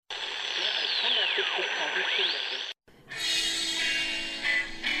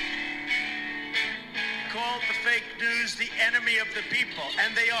Called the fake news the enemy of the people,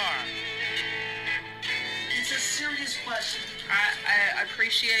 and they are. It's a serious question. I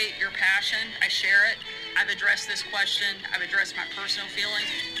appreciate your passion. I share it. I've addressed this question. I've addressed my personal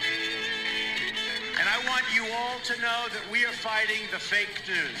feelings. And I want you all to know that we are fighting the fake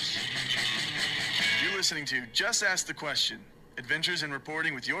news. You're listening to Just Ask the Question, Adventures in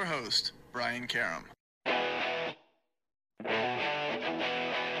Reporting with your host, Brian Karam.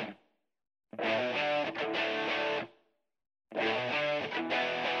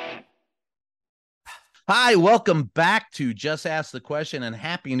 Hi, welcome back to Just Ask the Question, and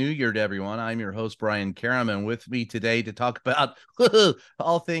Happy New Year to everyone. I'm your host, Brian Karam, and with me today to talk about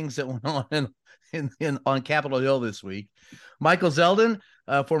all things that went on on Capitol Hill this week, Michael Zeldin,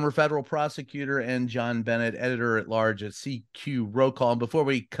 former federal prosecutor, and John Bennett, editor-at-large at CQ Roll Call. And before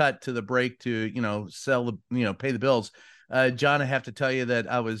we cut to the break to, pay the bills, John, I have to tell you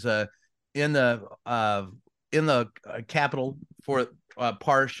that I was in the Capitol for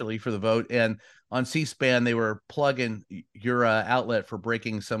partially for the vote, and on C-SPAN, they were plugging your outlet for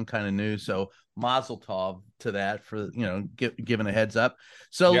breaking some kind of news. So mazel tov to that for, giving a heads up.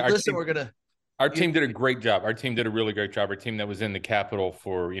 So yeah, listen, our team did a great job. Our team did a really great job. Our team that was in the Capitol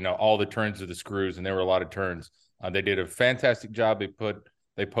for, all the turns of the screws, and there were a lot of turns. They did a fantastic job. They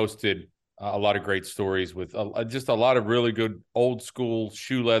posted a lot of great stories with just a lot of really good old school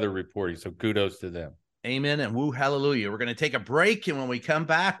shoe leather reporting. So kudos to them. Amen and woo hallelujah. We're going to take a break, and when we come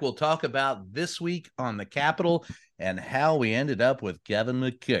back, we'll talk about this week on the Capitol and how we ended up with Kevin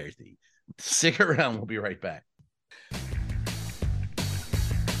McCarthy. Stick around. We'll be right back.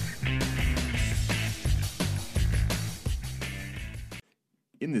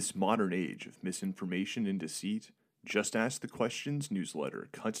 In this modern age of misinformation and deceit, Just Ask the Questions newsletter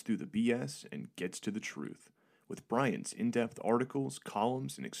cuts through the BS and gets to the truth. With Brian's in-depth articles,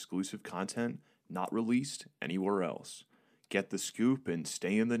 columns, and exclusive content not released anywhere else. Get the scoop and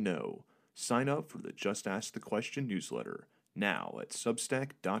stay in the know. Sign up for the Just Ask the Question newsletter now at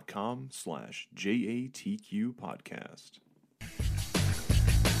substack.com/JATQ podcast.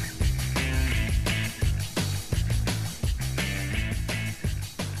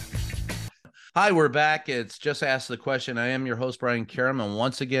 Hi, we're back. It's Just Ask the Question. I am your host, Brian Karam, and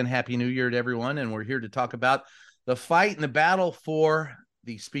once again, Happy New Year to everyone. And we're here to talk about the fight and the battle for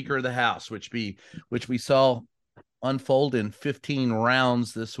the Speaker of the House, which we saw unfold in 15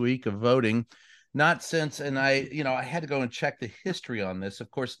 rounds this week of voting. Not since, and I had to go and check the history on this. Of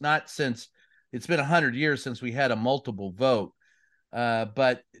course, not since, it's been 100 years since we had a multiple vote.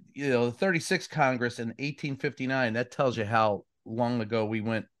 But the 36th Congress in 1859, that tells you how long ago we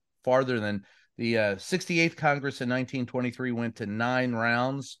went farther than the 68th Congress in 1923 went to 9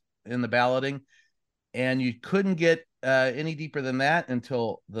 rounds in the balloting. And you couldn't get any deeper than that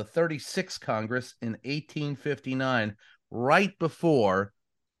until the 36th Congress in 1859, right before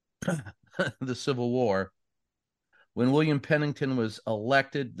the Civil War, when William Pennington was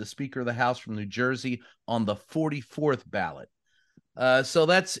elected the Speaker of the House from New Jersey on the 44th ballot. So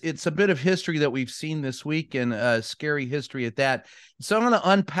it's a bit of history that we've seen this week, and scary history at that. So I'm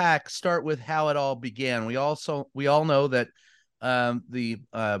going to start with how it all began. We all know that the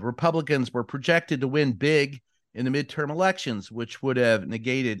Republicans were projected to win big in the midterm elections, which would have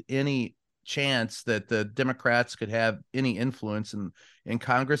negated any chance that the Democrats could have any influence in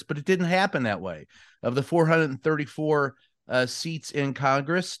Congress, but it didn't happen that way. Of the 434 seats in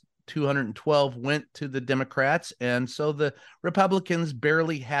Congress, 212 went to the Democrats, and so the Republicans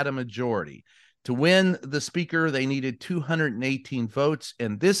barely had a majority. To win the Speaker, they needed 218 votes,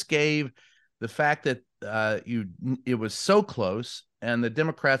 and this gave the fact that it was so close and the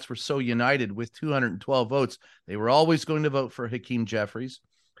Democrats were so united with 212 votes, they were always going to vote for Hakeem Jeffries.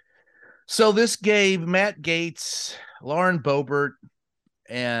 So this gave Matt Gaetz, Lauren Boebert,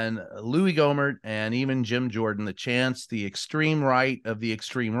 and Louis Gohmert, and even Jim Jordan the chance, the extreme right of the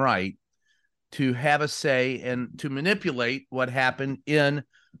extreme right, to have a say and to manipulate what happened in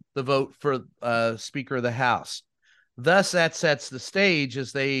the vote for Speaker of the House. Thus, that sets the stage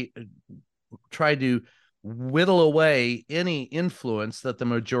as they try to whittle away any influence that the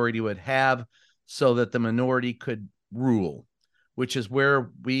majority would have so that the minority could rule, which is where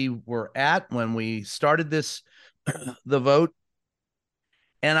we were at when we started the vote.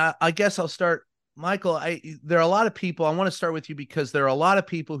 And I guess I'll start, Michael. There are a lot of people. I want to start with you because there are a lot of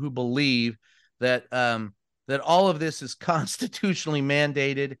people who believe that that all of this is constitutionally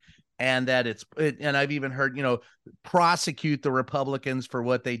mandated, and that and I've even heard prosecute the Republicans for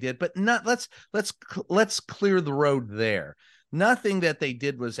what they did. But let's clear the road there. Nothing that they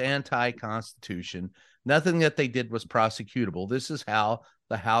did was anti-constitution. Nothing that they did was prosecutable. This is how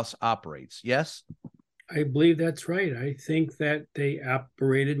the House operates. Yes? I believe that's right. I think that they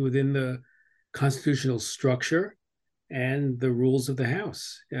operated within the constitutional structure and the rules of the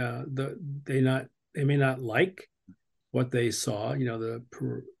House. They may not like what they saw, the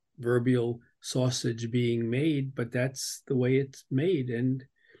proverbial sausage being made, but that's the way it's made, and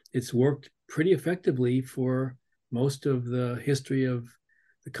it's worked pretty effectively for most of the history of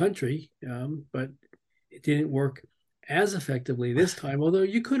the country. But it didn't work as effectively this time, although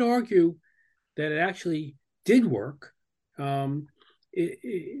you could argue that it actually did work.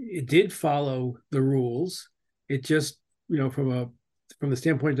 It did follow the rules. It just, from the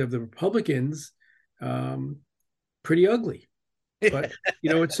standpoint of the Republicans, pretty ugly. But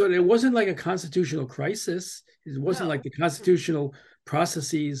it wasn't like a constitutional crisis. It wasn't like the constitutional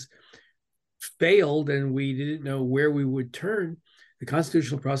processes failed and we didn't know where we would turn. The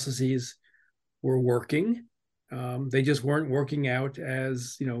constitutional processes were working. They just weren't working out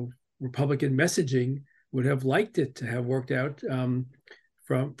as Republican messaging would have liked it to have worked out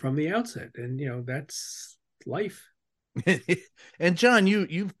from the outset. And that's life. And John,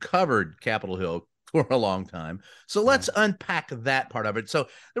 you've covered Capitol Hill for a long time. So let's unpack that part of it. So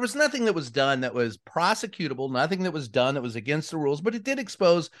there was nothing that was done that was prosecutable, nothing that was done that was against the rules, but it did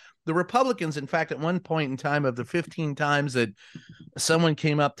expose the Republicans. In fact, at one point in time, of the 15 times that someone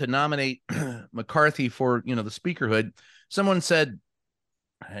came up to nominate McCarthy for, the speakerhood, someone said,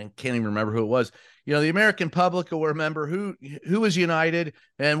 I can't even remember who it was, the American public will remember who was united,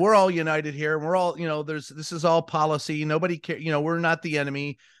 and we're all united here. And we're all, this is all policy. Nobody cares. We're not the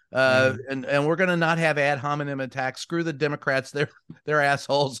enemy. And we're going to not have ad hominem attacks. Screw the Democrats. They're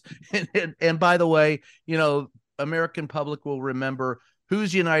assholes. And by the way, American public will remember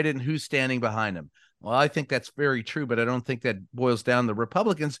who's united and who's standing behind them. Well, I think that's very true, but I don't think that boils down to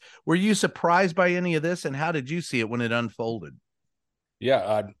Republicans. Were you surprised by any of this? And how did you see it when it unfolded?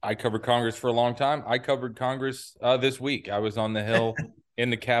 Yeah, I covered Congress for a long time. I covered Congress this week. I was on the Hill in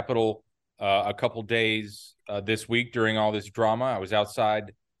the Capitol a couple days this week during all this drama. I was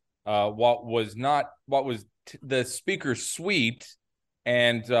outside what was the Speaker's suite,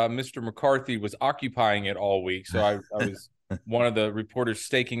 and Mr. McCarthy was occupying it all week. So I was one of the reporters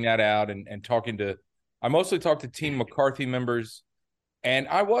staking that out and talking to. I mostly talked to Team McCarthy members, and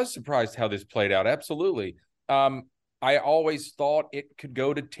I was surprised how this played out. Absolutely. I always thought it could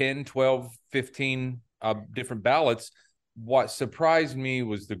go to 10, 12, 15 different ballots. What surprised me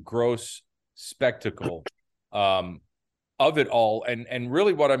was the gross spectacle of it all. And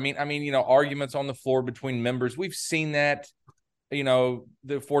really what I mean, arguments on the floor between members. We've seen that, the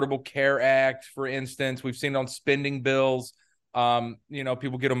Affordable Care Act, for instance. We've seen it on spending bills.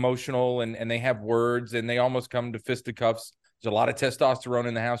 People get emotional and they have words and they almost come to fisticuffs. There's a lot of testosterone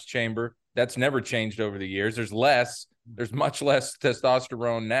in the House chamber. That's never changed over the years. There's much less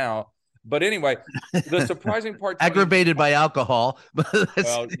testosterone now. But anyway, the surprising part aggravated by alcohol.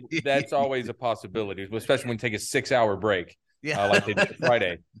 Well, that's always a possibility, especially when you take a 6-hour break, like they did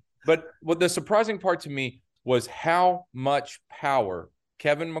Friday. But what the surprising part to me was how much power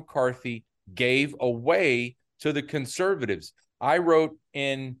Kevin McCarthy gave away to the conservatives. I wrote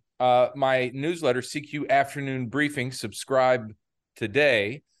in my newsletter, CQ Afternoon Briefing, subscribe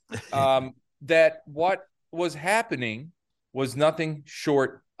today, that what was happening was nothing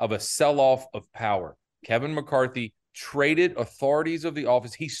short of a sell-off of power. Kevin McCarthy traded authorities of the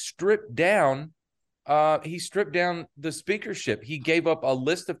office. He stripped down the speakership. He gave up a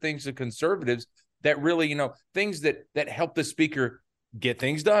list of things to conservatives that really, things that help the speaker get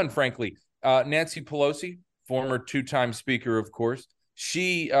things done, frankly. Nancy Pelosi, former 2-time speaker, of course,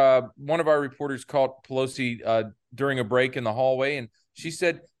 she, one of our reporters caught Pelosi during a break in the hallway, and she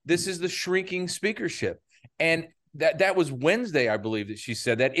said, this is the shrinking speakership. And that was Wednesday, I believe, that she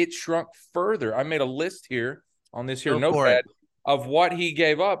said that. It shrunk further. I made a list here on this here notepad of what he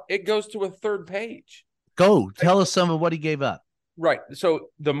gave up. It goes to a third page. Go tell us some of what he gave up. Right. So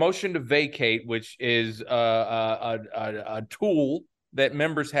the motion to vacate, which is a tool that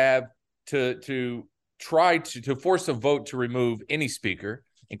members have to try to force a vote to remove any speaker,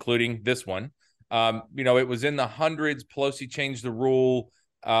 including this one. It was in the hundreds. Pelosi changed the rule.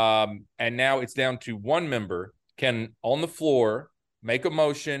 And now it's down to one member can, on the floor, make a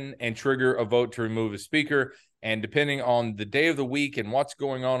motion and trigger a vote to remove a speaker. And depending on the day of the week and what's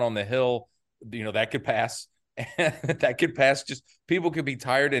going on the Hill, that could pass. That could pass. Just people could be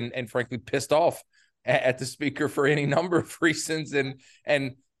tired and frankly pissed off at the speaker for any number of reasons.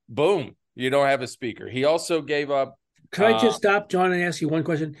 And boom, you don't have a speaker. He also gave up. Could I just stop, John, and ask you one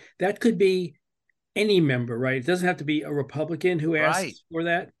question? That could be any member, right? It doesn't have to be a Republican who asks Right. for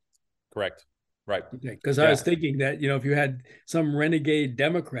that. Correct. Right. Okay, because I was thinking that, if you had some renegade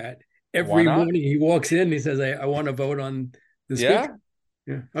Democrat, Why every not? morning he walks in and he says, I want to vote on the Yeah. speaker.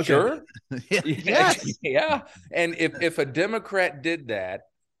 Yeah. Okay. Sure. Yes. Yeah. And if a Democrat did that,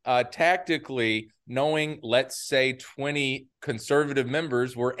 tactically, knowing, let's say, 20 conservative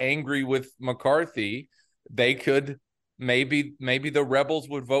members were angry with McCarthy, they could maybe the rebels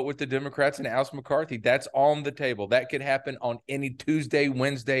would vote with the Democrats and oust McCarthy. That's on the table. That could happen on any Tuesday,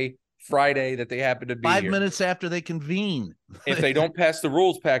 Wednesday, Friday that they happen to be 5 here. minutes after they convene. If they don't pass the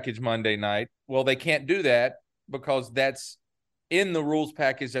rules package Monday night, well, they can't do that because that's in the rules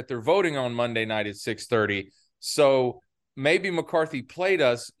package that they're voting on Monday night at 6:30. So maybe McCarthy played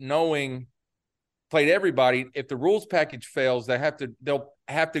us, played everybody. If the rules package fails, they'll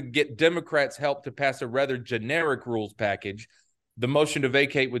have to get Democrats' help to pass a rather generic rules package. The motion to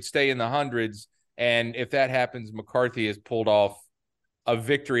vacate would stay in the hundreds, and if that happens, McCarthy has pulled off a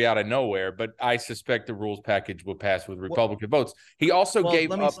victory out of nowhere. But I suspect the rules package will pass with Republican votes. He also gave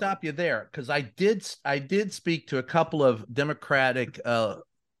let me up. stop you there, because I did speak to a couple of Democratic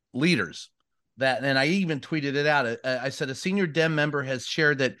leaders and I even tweeted it out. I said a senior Dem member has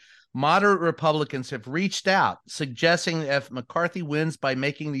shared that moderate Republicans have reached out, suggesting that if McCarthy wins by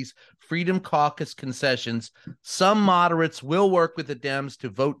making these Freedom Caucus concessions, some moderates will work with the Dems to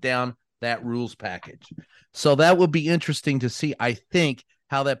vote down that rules package. So that would be interesting to see, I think,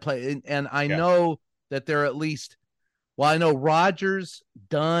 how that plays. And I know that there are at least, I know Rogers,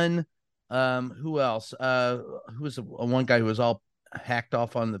 Dunn, who else? Who was one guy who was all hacked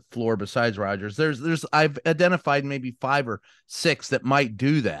off on the floor besides Rogers? I've identified maybe 5 or 6 that might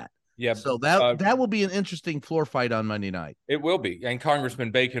do that. Yeah. So that will be an interesting floor fight on Monday night. It will be. And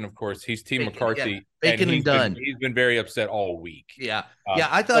Congressman Bacon, of course, he's Team McCarthy. Yeah. Bacon and Dunn. He's been very upset all week. Yeah.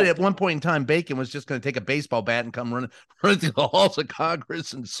 I thought at one point in time, Bacon was just going to take a baseball bat and come run through the halls of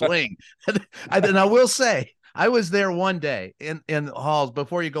Congress and swing. And I will say, I was there one day in the halls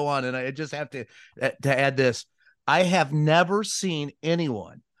before you go on, and I just have to add this. I have never seen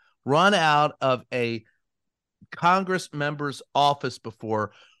anyone run out of a Congress member's office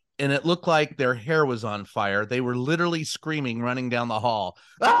before, and it looked like their hair was on fire. They were literally screaming, running down the hall.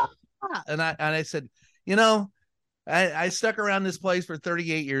 Ah! And I said, I stuck around this place for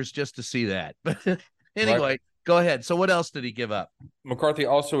 38 years just to see that. But anyway, Go ahead. So what else did he give up? McCarthy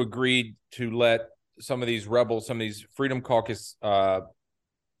also agreed to let some of these rebels, some of these Freedom Caucus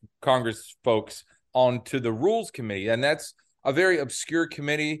Congress folks onto the Rules Committee. And that's a very obscure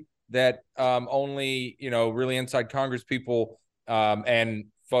committee that only, really inside Congress people and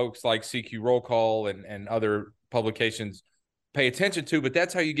folks like CQ Roll Call and other publications pay attention to. But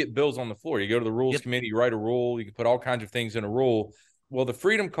that's how you get bills on the floor. You go to the Rules Committee, you write a rule, you can put all kinds of things in a rule. Well, the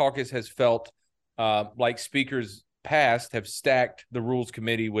Freedom Caucus has felt like speakers past have stacked the Rules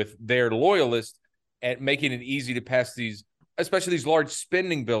Committee with their loyalists at making it easy to pass these, especially these large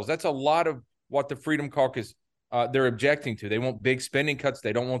spending bills. That's a lot of what the Freedom Caucus they're objecting to. They want big spending cuts.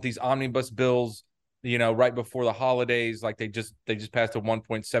 They don't want these omnibus bills, right before the holidays. Like they just passed a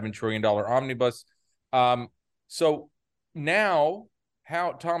 $1.7 trillion omnibus. So now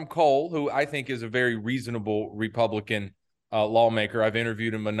how Tom Cole, who I think is a very reasonable Republican lawmaker, I've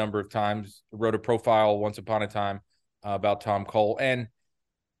interviewed him a number of times, wrote a profile once upon a time about Tom Cole, and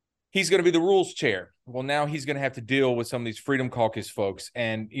he's going to be the rules chair. Well, now he's going to have to deal with some of these Freedom Caucus folks.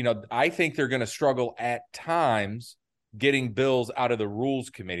 And, I think they're going to struggle at times getting bills out of the Rules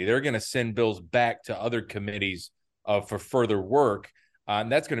Committee. They're going to send bills back to other committees for further work.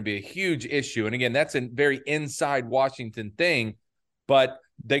 And that's going to be a huge issue. And again, that's a very inside Washington thing, but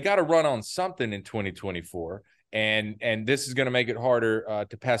they got to run on something in 2024. And this is going to make it harder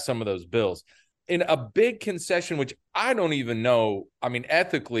to pass some of those bills. In a big concession, which I don't even know, I mean,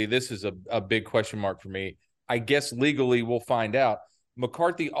 ethically, this is a big question mark for me. I guess legally we'll find out.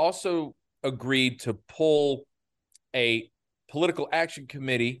 McCarthy also agreed to pull a political action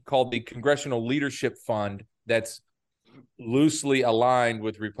committee called the Congressional Leadership Fund that's loosely aligned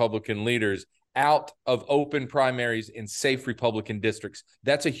with Republican leaders out of open primaries in safe Republican districts.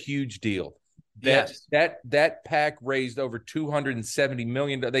 That's a huge deal. That PAC raised over $270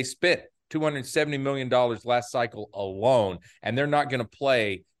 million. They spent $270 million last cycle alone, and they're not going to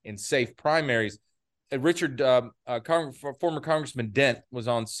play in safe primaries. Former Congressman Dent was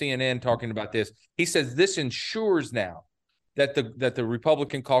on CNN talking about this. He says this ensures now that the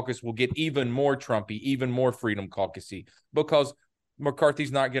Republican caucus will get even more Trumpy, even more Freedom Caucusy, because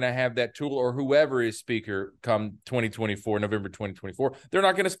McCarthy's not going to have that tool, or whoever is speaker come November 2024. They're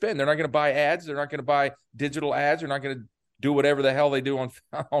not going to spend. They're not going to buy ads. They're not going to buy digital ads. They're not going to do whatever the hell they do on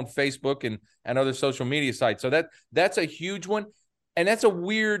on Facebook and other social media sites. So that's a huge one, and that's a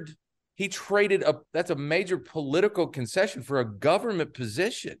weird. He traded that's a major political concession for a government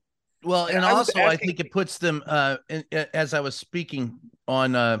position. Well, and also I think it puts them as I was speaking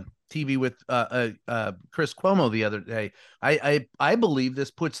on TV with Chris Cuomo the other day. I believe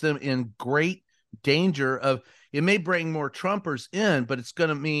this puts them in great danger of, it may bring more Trumpers in, but it's going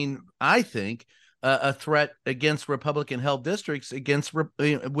to mean, I think, a threat against Republican-held districts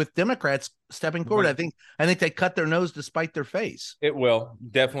with Democrats stepping forward. I think they cut their nose to spite their face. It will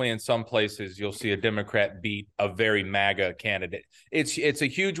definitely in some places. You'll see a Democrat beat a very MAGA candidate. It's a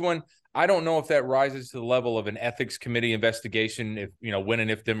huge one. I don't know if that rises to the level of an ethics committee investigation. If when and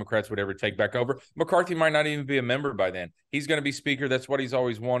if Democrats would ever take back over, McCarthy might not even be a member by then. He's going to be speaker. That's what he's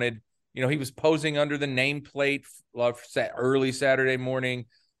always wanted. He was posing under the nameplate early Saturday morning.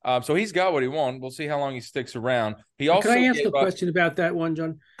 So he's got what he wanted. We'll see how long he sticks around. He also Can I ask a question about that one,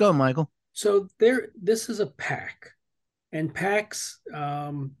 John? Go, Michael. So this is a PAC, and PACs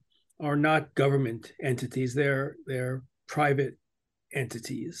are not government entities. They're private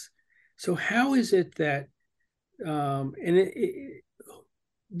entities. So how is it that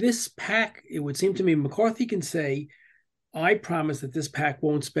this PAC, it would seem to me, McCarthy can say, I promise that this PAC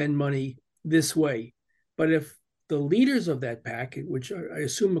won't spend money this way. But if the leaders of that PAC, which I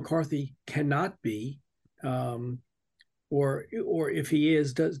assume McCarthy cannot be, or if he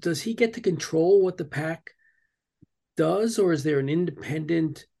is, does he get to control what the PAC does, or is there an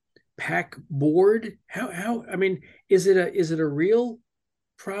independent PAC board? How I mean, is it a real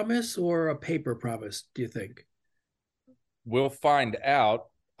promise or a paper promise, do you think? We'll find out.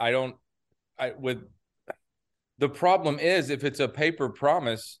 The problem is, if it's a paper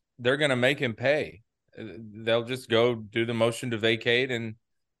promise, they're going to make him pay. They'll just go do the motion to vacate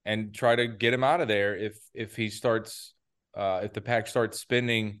and try to get him out of there if he starts if the PAC starts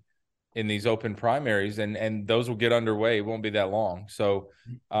spending in these open primaries, and those will get underway. It won't be that long. So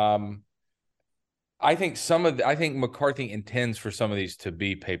I think McCarthy intends for some of these to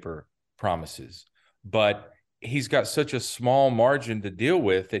be paper promises, but he's got such a small margin to deal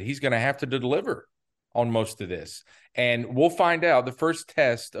with that he's going to have to deliver on most of this. And we'll find out. The first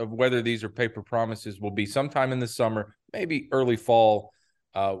test of whether these are paper promises will be sometime in the summer, maybe early fall,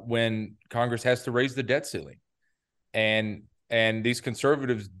 when Congress has to raise the debt ceiling. And these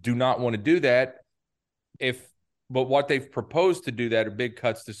conservatives do not want to do that. But what they've proposed to do that are big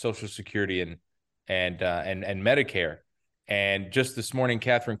cuts to Social Security and Medicare. And just this morning,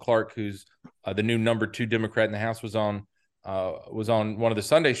 Catherine Clark, who's the new number 2 Democrat in the House, was on one of the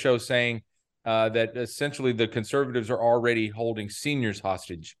Sunday shows saying that essentially the conservatives are already holding seniors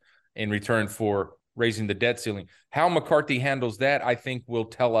hostage in return for raising the debt ceiling. How McCarthy handles that, I think, will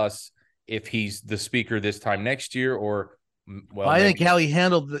tell us if he's the speaker this time next year or. Well, I think how he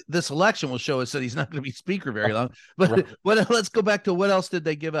handled this election will show us that he's not going to be speaker very long. But right. Let's go back to what else did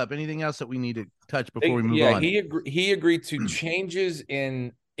they give up? Anything else that we need to touch before we move on? He agreed to changes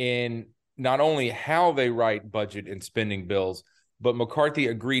in not only how they write budget and spending bills, but McCarthy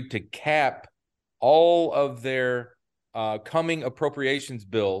agreed to cap all of their coming appropriations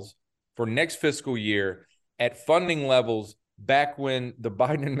bills for next fiscal year at funding levels back when the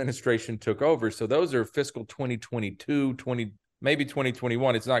Biden administration took over. So those are fiscal 2022, maybe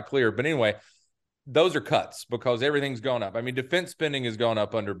 2021. It's not clear. But anyway, those are cuts because everything's gone up. I mean, defense spending has gone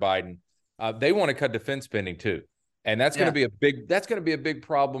up under Biden. They want to cut defense spending too. And that's going to be a big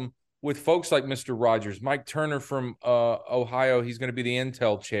problem with folks like Mr. Rogers, Mike Turner from Ohio. He's going to be the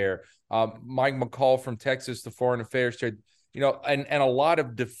Intel chair. Mike McCall from Texas, the foreign affairs chair, and a lot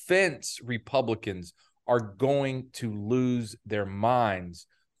of defense Republicans are going to lose their minds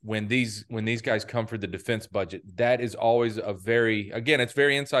when these guys come for the defense budget. That is always it's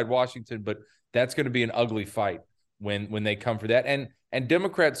very inside Washington, but that's going to be an ugly fight when they come for that. And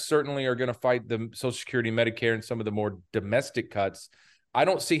Democrats certainly are going to fight the Social Security, Medicare, and some of the more domestic cuts. I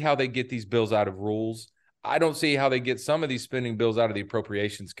don't see how they get these bills out of rules. I don't see how they get some of these spending bills out of the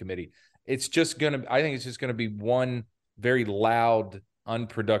Appropriations Committee. I think it's just going to be one very loud,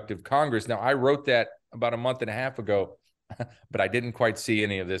 unproductive Congress. Now, I wrote that about a month and a half ago, but I didn't quite see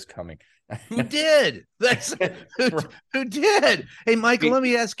any of this coming. Who did? Who did? Hey, Michael, let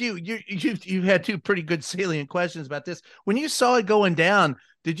me ask you. You had 2 pretty good salient questions about this. When you saw it going down,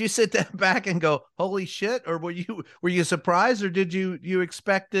 did you sit back and go, "Holy shit"? Or were you surprised, or did you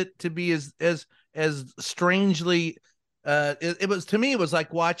expect it to be as strangely? It was, to me, it was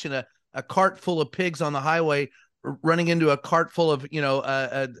like watching a cart full of pigs on the highway running into a cart full of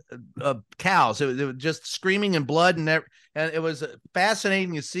cows. It was just screaming and blood, and it was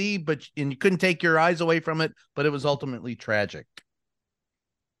fascinating to see, and you couldn't take your eyes away from it, but it was ultimately tragic.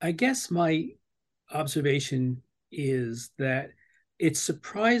 I guess my observation is that it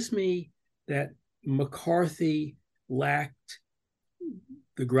surprised me that McCarthy lacked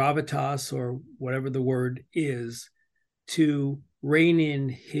the gravitas, or whatever the word is, to rein in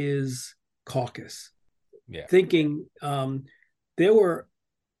his caucus. Yeah. Thinking there were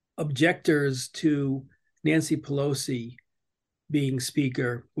objectors to Nancy Pelosi being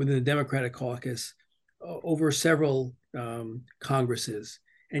Speaker within the Democratic caucus over several Congresses,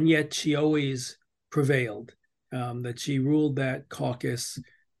 and yet she always prevailed. That she ruled that caucus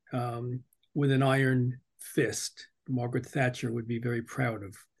with an iron fist. Margaret Thatcher would be very proud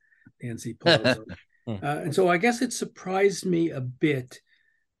of Nancy Pelosi. And so I guess it surprised me a bit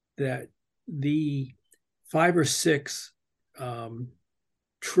that the 5 or 6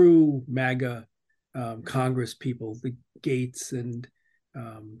 true MAGA Congress people, the Gaetz and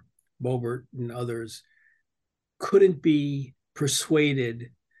Boebert and others, couldn't be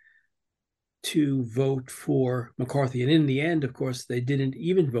persuaded to vote for McCarthy. And in the end, of course, they didn't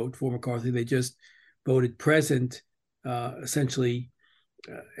even vote for McCarthy. They just voted present, essentially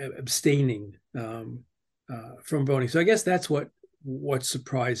abstaining from voting. So I guess that's what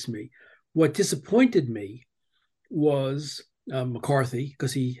surprised me. What disappointed me was McCarthy,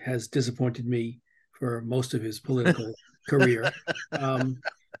 because he has disappointed me for most of his political career,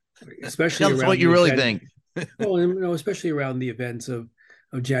 especially Tell us what you really think. Well, especially around the events of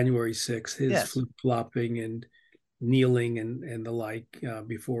January 6th, his flip-flopping and kneeling and the like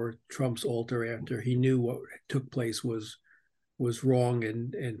before Trump's altar, after he knew what took place was wrong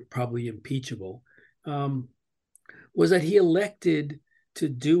and probably impeachable, was that he elected to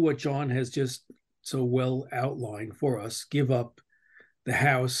do what John has just so well outlined for us: give up the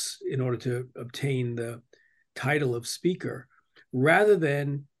House in order to obtain the title of Speaker, rather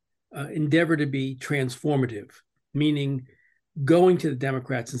than endeavor to be transformative, meaning going to the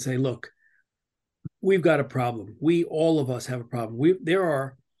Democrats and say, look, we've got a problem. All of us have a problem. There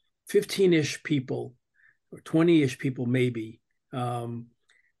are 15-ish people, or 20-ish people maybe, that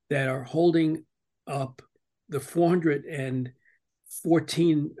are holding up the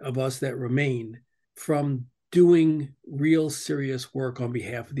 414 of us that remain from doing real serious work on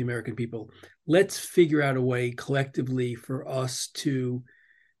behalf of the American people. Let's figure out a way collectively for us to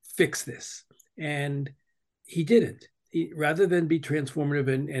fix this. And he didn't. Rather than be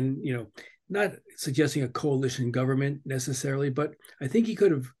transformative and not suggesting a coalition government necessarily, but I think he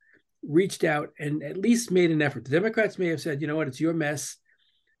could have reached out and at least made an effort. The Democrats may have said, you know what, it's your mess.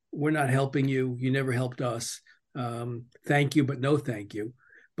 We're not helping you. You never helped us. Thank you, but no thank you.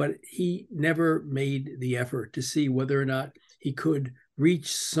 But he never made the effort to see whether or not he could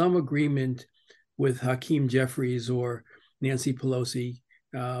reach some agreement with Hakeem Jeffries or Nancy Pelosi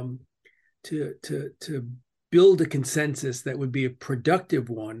to build a consensus that would be a productive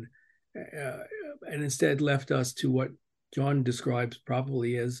one, and instead left us to what John describes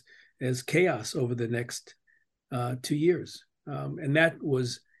probably as chaos over the next 2 years. And that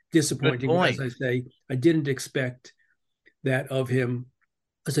was disappointing. As I say, I didn't expect that of him.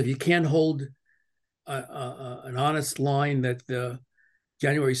 Because if you can't hold an honest line that the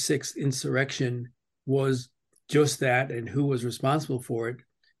January 6th insurrection was just that and who was responsible for it,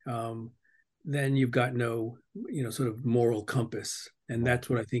 then you've got no, sort of moral compass. And that's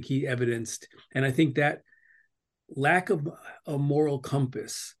what I think he evidenced. And I think that lack of a moral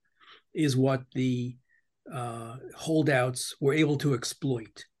compass is what the holdouts were able to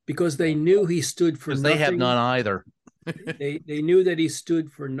exploit, because they knew he stood for nothing. They have none either. They knew that he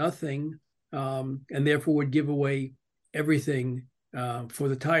stood for nothing, and therefore would give away everything for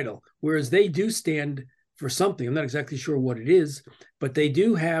the title. Whereas they do stand for something. I'm not exactly sure what it is, but they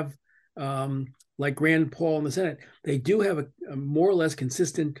do have, like Rand Paul in the Senate, they do have a more or less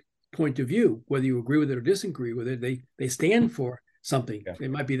consistent point of view, whether you agree with it or disagree with it. They stand for something. Yeah. It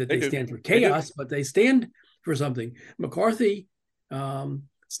might be that they stand for chaos, but they stand for something. McCarthy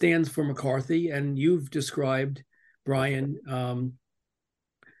stands for McCarthy, and you've described, Brian,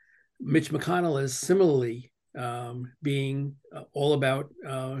 Mitch McConnell is similarly being all about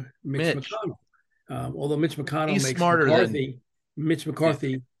Mitch McConnell. Although Mitch McConnell makes smarter McCarthy, than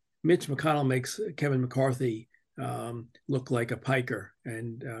Mitch McConnell makes Kevin McCarthy look like a piker.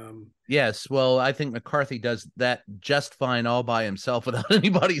 And yes, well, I think McCarthy does that just fine all by himself without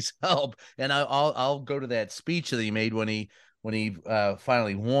anybody's help. And I'll go to that speech that he made when he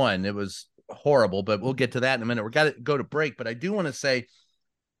finally won. It was horrible, but we'll get to that in a minute. We're got to go to break, but I do want to say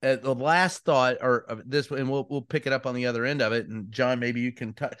the last thought or of this, and we'll pick it up on the other end of it. And John, maybe you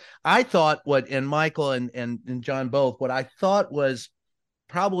can I thought and Michael and John both, what I thought was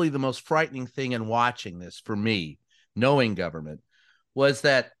probably the most frightening thing in watching this for me, knowing government, was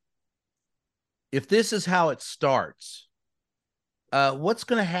that if this is how it starts, what's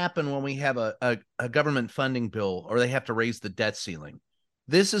going to happen when we have a government funding bill or they have to raise the debt ceiling?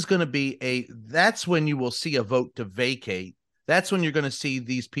 This is going to be that's when you will see a vote to vacate. That's when you're going to see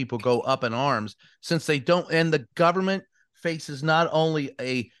these people go up in arms, since they don't, and the government faces not only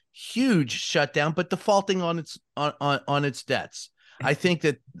a huge shutdown, but defaulting on its debts. I think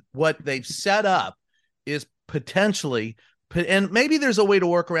that what they've set up is potentially, and maybe there's a way to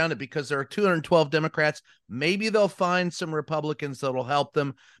work around it because there are 212 Democrats. Maybe they'll find some Republicans that'll help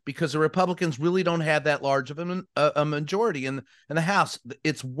them, because the Republicans really don't have that large of a majority in the House.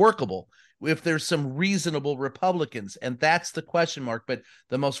 It's workable if there's some reasonable Republicans, and that's the question mark. But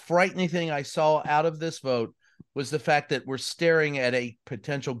the most frightening thing I saw out of this vote was the fact that we're staring at a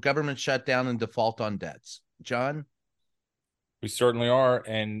potential government shutdown and default on debts. John? We certainly are.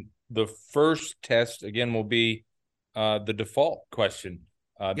 And the first test, again, will be the default question.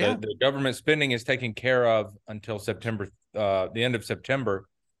 The government spending is taken care of until September, the end of September.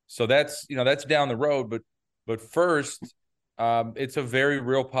 So that's down the road. But first, it's a very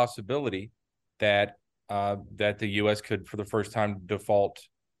real possibility that the U.S. could, for the first time, default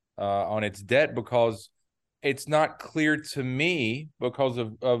on its debt, because it's not clear to me, because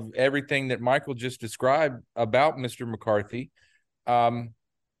of everything that Michael just described about Mr. McCarthy.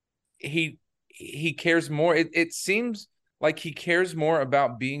 He cares more. It seems like he cares more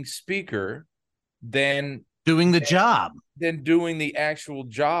about being speaker than doing the job, than doing the actual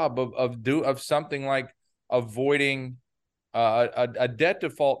job of something like avoiding a debt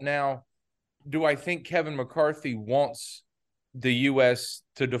default. Now, do I think Kevin McCarthy wants the U.S.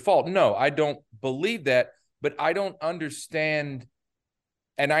 to default? No, I don't believe that, but I don't understand,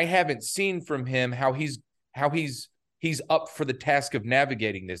 and I haven't seen from him how he's up for the task of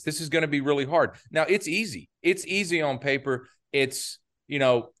navigating this. This is going to be really hard. Now, it's easy. It's easy on paper. It's,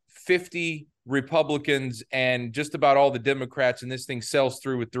 50 Republicans and just about all the Democrats, and this thing sells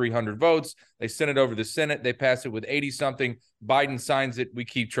through with 300 votes. They send it over to the Senate. They pass it with 80-something. Biden signs it. We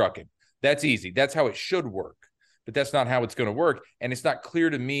keep trucking. That's easy. That's how it should work. But that's not how it's going to work. And it's not clear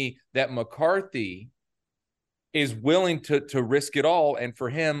to me that McCarthy is willing to risk it all. And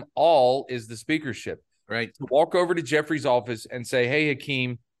for him, all is the speakership. Right. To walk over to Jeffrey's office and say, hey,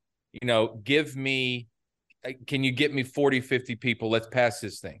 Hakeem, can you get me 40, 50 people? Let's pass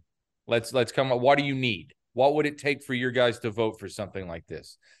this thing. Let's come up. What do you need? What would it take for your guys to vote for something like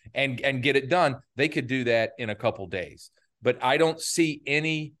this and get it done? They could do that in a couple days, but I don't see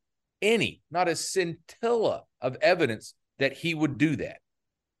any, not a scintilla of evidence that he would do that.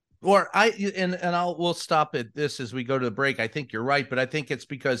 Or we'll stop at this as we go to the break. I think you're right, but I think it's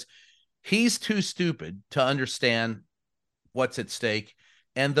because he's too stupid to understand what's at stake,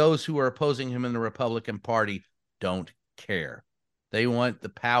 and those who are opposing him in the Republican Party don't care. They want the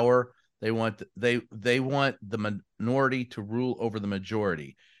power. They want the minority to rule over the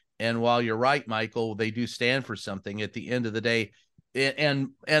majority. And while you're right, Michael, they do stand for something at the end of the day.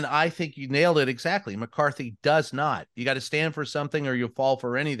 And I think you nailed it exactly. McCarthy does not. You got to stand for something or you'll fall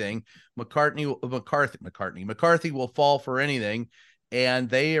for anything. McCarthy will fall for anything, and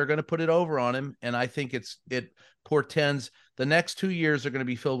they are going to put it over on him. And I think it portends the next 2 years are going to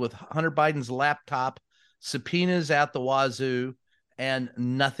be filled with Hunter Biden's laptop, subpoenas out the wazoo, and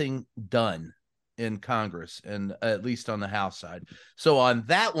nothing done in Congress, and at least on the House side. So on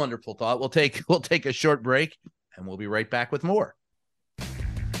that wonderful thought, we'll take a short break, and we'll be right back with more.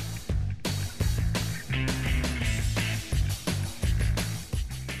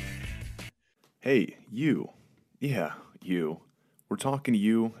 Hey, you. Yeah, you. We're talking to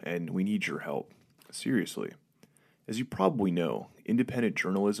you, and we need your help. Seriously. As you probably know, independent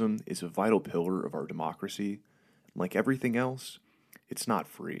journalism is a vital pillar of our democracy. Like everything else, it's not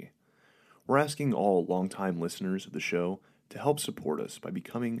free. We're asking all longtime listeners of the show to help support us by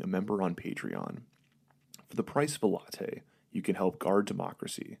becoming a member on Patreon. For the price of a latte, you can help guard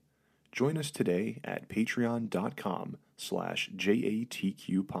democracy. Join us today at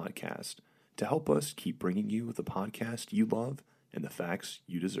patreon.com/JATQ podcast to help us keep bringing you the podcast you love and the facts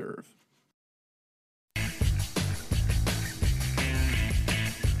you deserve.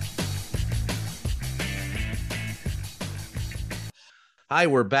 Hi,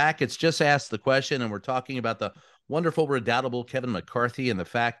 we're back. It's Just Ask the Question, and we're talking about the wonderful, redoubtable Kevin McCarthy and the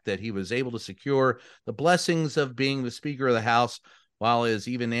fact that he was able to secure the blessings of being the Speaker of the House, while, as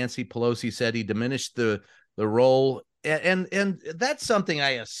even Nancy Pelosi said, he diminished the role and that's something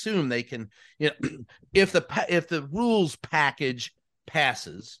I assume they can, if the rules package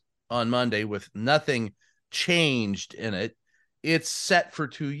passes on Monday with nothing changed in it, it's set for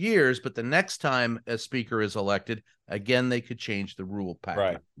 2 years, but the next time a speaker is elected, again, they could change the rule package.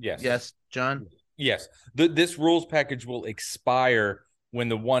 Right. Yes. Yes, John? Yes. This rules package will expire when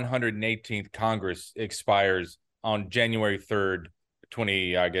the 118th Congress expires on January 3rd,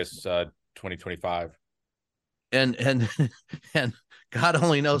 2025. And God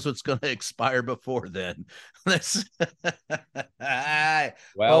only knows what's going to expire before then. Oh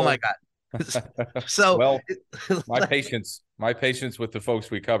my God. So well, my patience with the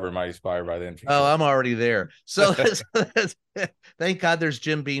folks we cover might expire by then. Oh, I'm already there. So thank God there's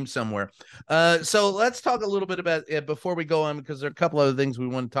Jim Beam somewhere. So let's talk a little bit about it before we go on, because there are a couple other things we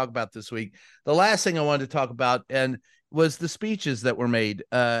want to talk about this week. The last thing I wanted to talk about was the speeches that were made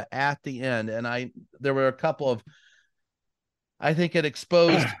at the end, and there were a couple of, I think it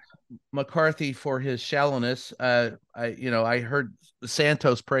exposed McCarthy for his shallowness. I heard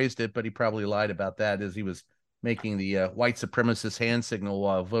Santos praised it, but he probably lied about that as he was making the white supremacist hand signal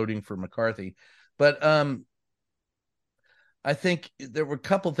while voting for McCarthy. But I think there were a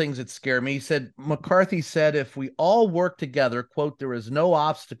couple things that scared me. He said, McCarthy said, if we all work together, quote, there is no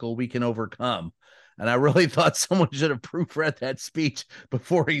obstacle we can overcome. And I really thought someone should have proofread that speech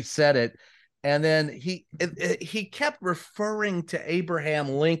before he said it. And then he kept referring to Abraham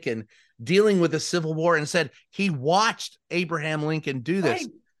Lincoln dealing with the Civil War and said he watched Abraham Lincoln do this.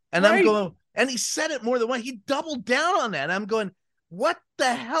 Right. And I'm going, and he said it more than once. He doubled down on that. I'm going, what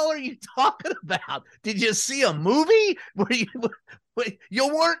the hell are you talking about? Did you see a movie where you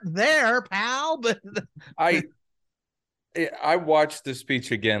weren't there, pal? But I watched the speech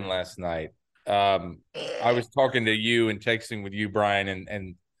again last night. I was talking to you and texting with you, Brian,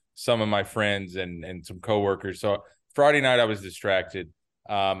 and some of my friends and some coworkers. So Friday night I was distracted.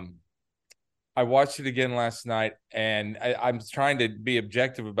 I watched it again last night, and I'm trying to be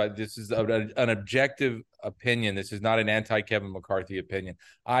objective about this. This is an objective opinion. This is not an anti-Kevin McCarthy opinion.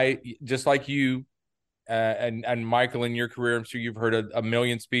 I, just like you and Michael, in your career, I'm sure you've heard a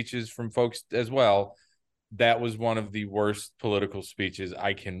million speeches from folks as well. That was one of the worst political speeches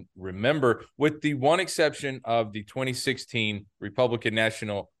I can remember, with the one exception of the 2016 Republican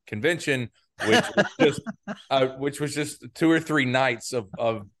National Convention, which was just 2 or 3 nights of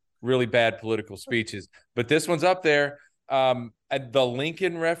really bad political speeches. But this one's up there. And the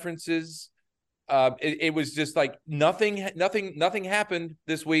Lincoln references, it was just like nothing happened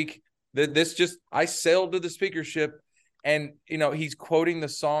this week. I sailed to the speakership. And, he's quoting the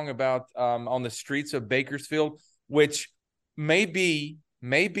song about On the Streets of Bakersfield, which may be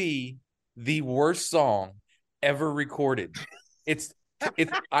the worst song ever recorded.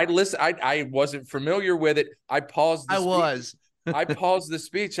 I wasn't familiar with it. I paused the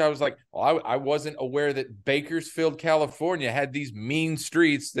speech. I was like, I wasn't aware that Bakersfield, California had these mean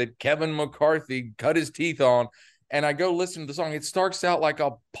streets that Kevin McCarthy cut his teeth on. And I go listen to the song. It starts out like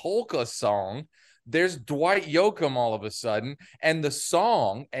a polka song. There's Dwight Yoakam all of a sudden, and the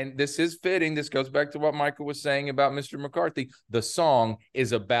song, and this is fitting, this goes back to what Michael was saying about Mr. McCarthy, the song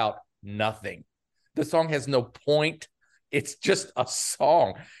is about nothing. The song has no point. It's just a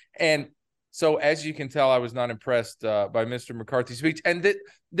song. And so, as you can tell, I was not impressed by Mr. McCarthy's speech. And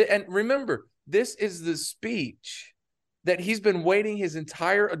and remember, this is the speech that he's been waiting his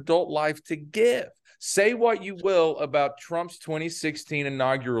entire adult life to give. Say what you will about Trump's 2016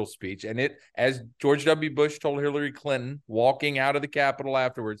 inaugural speech, and it, as George W. Bush told Hillary Clinton walking out of the Capitol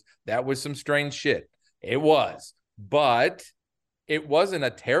afterwards, that was some strange shit. It was, but it wasn't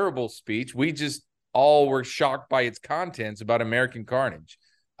a terrible speech. We just all were shocked by its contents about American carnage.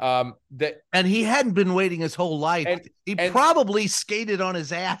 And he hadn't been waiting his whole life. He probably skated on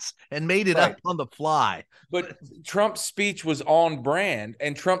his ass and made it up on the fly. But Trump's speech was on brand,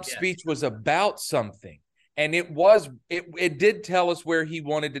 and Trump's speech was about something. And it did tell us where he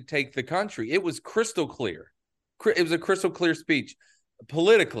wanted to take the country. It was crystal clear. It was a crystal clear speech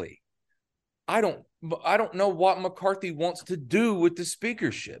politically. I don't know what McCarthy wants to do with the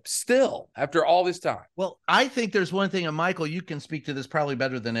speakership still after all this time. Well, I think there's one thing, and Michael, you can speak to this probably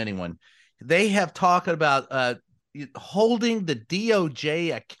better than anyone. They have talked about holding the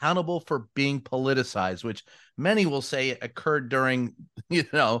DOJ accountable for being politicized, which many will say occurred during,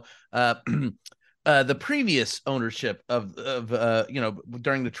 the previous ownership of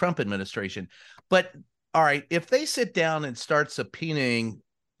during the Trump administration. But all right, if they sit down and start subpoenaing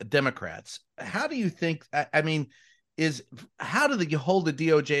Democrats, how do you think, how do they hold the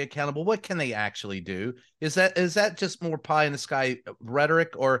DOJ accountable? What can they actually do? Is that just more pie in the sky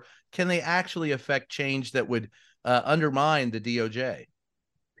rhetoric, or can they actually affect change that would undermine the DOJ?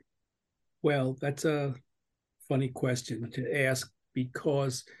 Well, that's a funny question to ask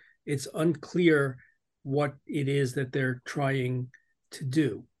because it's unclear what it is that they're trying to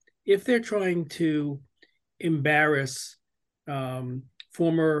do. If they're trying to embarrass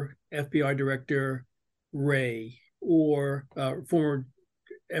former FBI Director Wray or former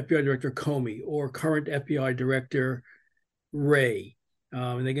FBI Director Comey or current FBI Director Wray,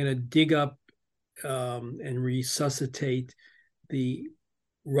 and they're going to dig up and resuscitate the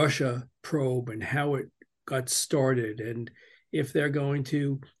Russia probe and how it got started, and if they're going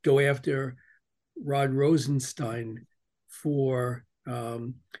to go after Rod Rosenstein for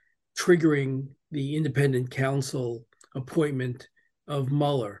triggering the independent counsel appointment of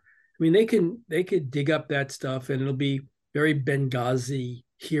Mueller. I mean, they could dig up that stuff, and it'll be very Benghazi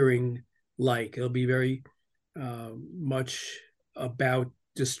hearing like. It'll be very much about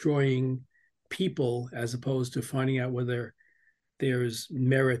destroying people as opposed to finding out whether there's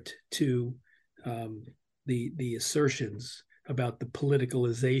merit to the assertions about the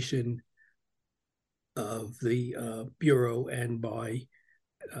politicalization of the Bureau and by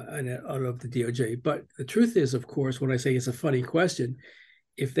and out of the DOJ. But the truth is, of course, when I say it's a funny question,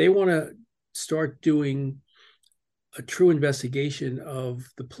 if they want to start doing a true investigation of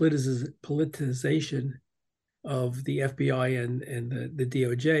the politicization of the FBI and the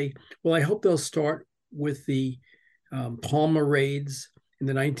DOJ, well, I hope they'll start with the Palmer raids in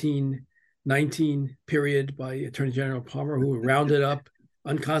the 1919 period by Attorney General Palmer, who rounded up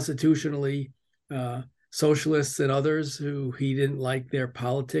unconstitutionally socialists and others who he didn't like their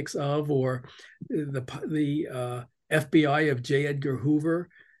politics of, or the FBI of J. Edgar Hoover.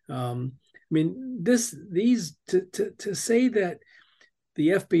 I mean, to say that the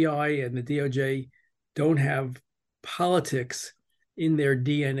FBI and the DOJ don't have politics in their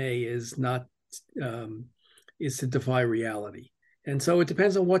DNA is not is to defy reality. And so it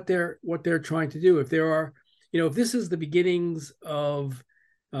depends on what they're trying to do. If there are, if this is the beginnings of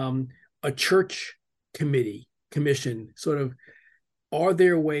a church commission, sort of, are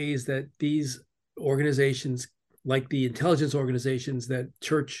there ways that these organizations, like the intelligence organizations that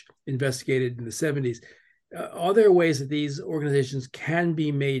Church investigated in the 70s, are there ways that these organizations can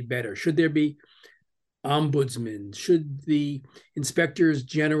be made better? Should there be ombudsmen? Should the inspectors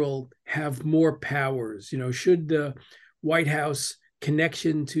general have more powers? Should the White House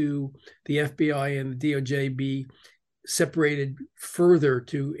connection to the FBI and the DOJ be separated further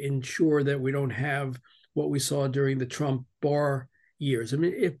to ensure that we don't have what we saw during the Trump Barr years? I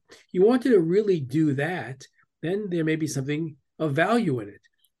mean, if you wanted to really do that, then there may be something of value in it.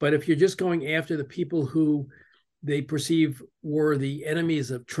 But if you're just going after the people who they perceive were the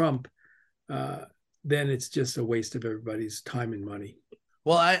enemies of Trump, then it's just a waste of everybody's time and money.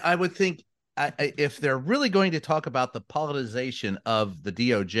 Well, I would think if they're really going to talk about the politicization of the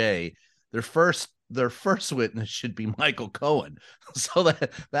DOJ, their first witness should be Michael Cohen. So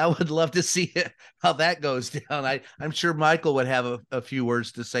that would love to see how that goes down. I'm sure Michael would have a few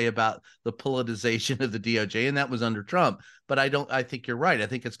words to say about the politicization of the DOJ, and that was under Trump. But I think you're right. I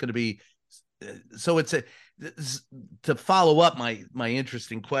think it's going to be, so to follow up my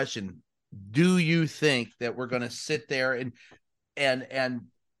interesting question. Do you think that we're going to sit there and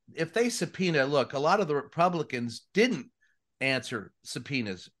if they subpoena, look, a lot of the Republicans didn't answer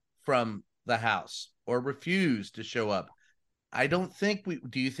subpoenas from the House or refused to show up. Do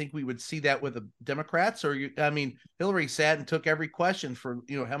you think we would see that with the Democrats? Or Hillary sat and took every question for,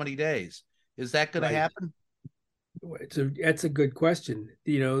 how many days? Is that going to happen? That's a good question.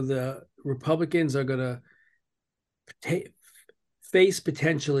 The Republicans are going to face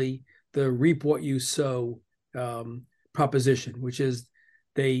potentially the reap what you sow proposition, which is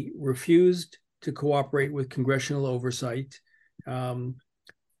they refused to cooperate with congressional oversight,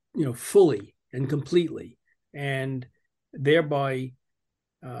 fully and completely, and thereby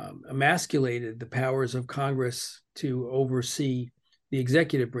emasculated the powers of Congress to oversee the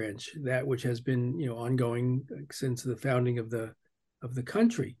executive branch, that which has been ongoing since the founding of the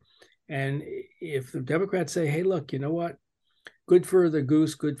country. And if the Democrats say, "Hey, look, you know what? Good for the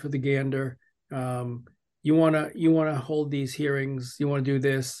goose, good for the gander. You want to hold these hearings. You want to do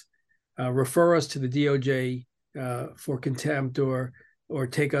this. Refer us to the DOJ for contempt or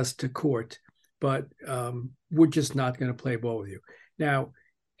take us to court. But we're just not going to play ball with you." Now,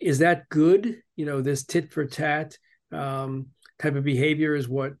 is that good? This tit for tat type of behavior is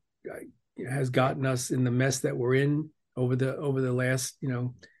what has gotten us in the mess that we're in over the last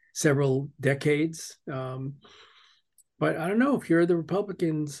several decades. But I don't know, if you're the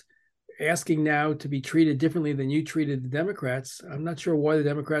Republicans asking now to be treated differently than you treated the Democrats, I'm not sure why the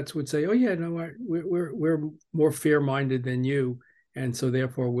Democrats would say, "Oh yeah, no, we're more fair-minded than you, and so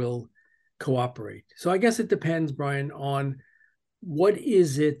therefore we'll cooperate." So I guess it depends, Brian, on what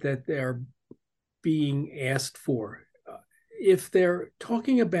is it that they're being asked for. If they're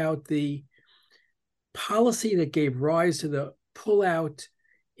talking about the policy that gave rise to the pullout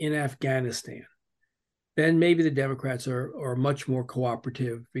in Afghanistan, then maybe the Democrats are much more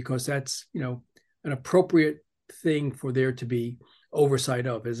cooperative, because that's, an appropriate thing for there to be oversight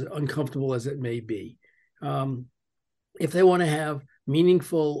of, as uncomfortable as it may be. If they want to have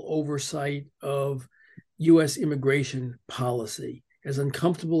meaningful oversight of U.S. immigration policy, as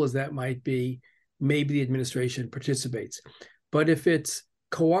uncomfortable as that might be, maybe the administration participates. But if it's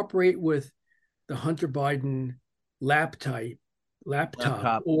cooperate with the Hunter Biden laptop,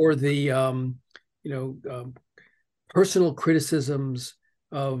 or the personal criticisms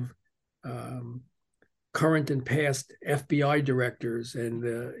of current and past FBI directors and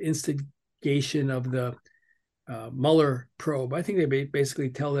the instigation of the Mueller probe, I think they basically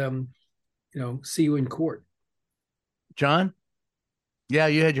tell them, see you in court. John? Yeah,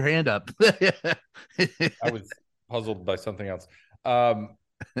 you had your hand up. I was puzzled by something else.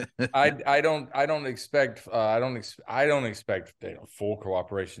 I don't expect full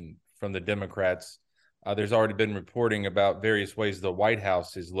cooperation from the Democrats. There's already been reporting about various ways the White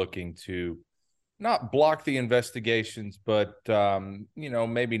House is looking to not block the investigations, but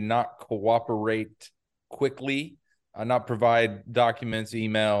maybe not cooperate quickly, not provide documents,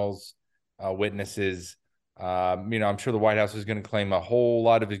 emails, witnesses. I'm sure the White House is going to claim a whole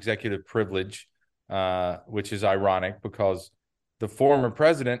lot of executive privilege, which is ironic because the former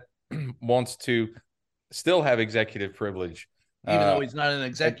president wants to still have executive privilege. Even though he's not an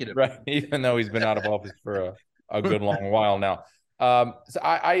executive. Right, even though he's been out of office for a good long while now. So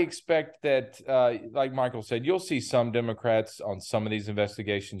I expect that, like Michael said, you'll see some Democrats on some of these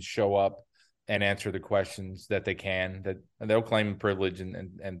investigations show up and answer the questions that they can, that they'll claim privilege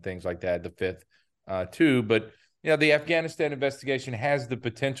and things like that, the fifth too. But, the Afghanistan investigation has the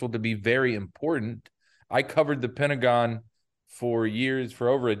potential to be very important. I covered the Pentagon for years, for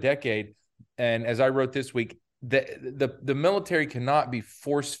over a decade. And as I wrote this week, the military cannot be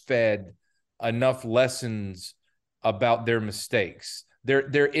force-fed enough lessons about their mistakes.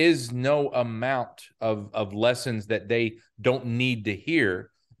 There is no amount of lessons that they don't need to hear.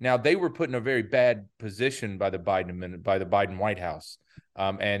 Now, they were put in a very bad position by the Biden White House.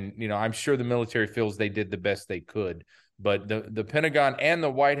 And I'm sure the military feels they did the best they could. But the Pentagon and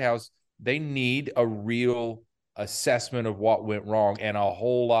the White House, they need a real assessment of what went wrong, and a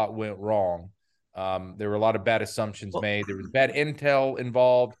whole lot went wrong. There were a lot of bad assumptions made. There was bad intel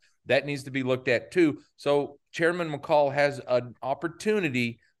involved. That needs to be looked at too. So Chairman McCall has an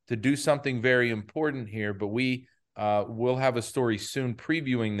opportunity to do something very important here, but we will have a story soon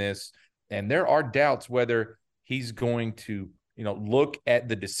previewing this. And there are doubts whether he's going to, look at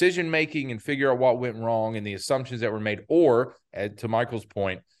the decision-making and figure out what went wrong and the assumptions that were made, or to Michael's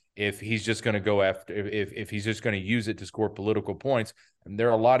point, if he's just going to go after, if he's just going to use it to score political points. And there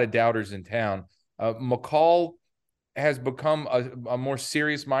are a lot of doubters in town. McCall has become a more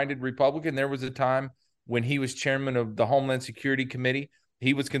serious-minded Republican. There was a time when he was chairman of the Homeland Security Committee.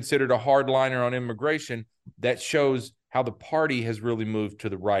 He was considered a hardliner on immigration. That shows how the party has really moved to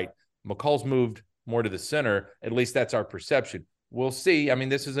the right. McCall's moved more to the center. At least that's our perception. We'll see. I mean,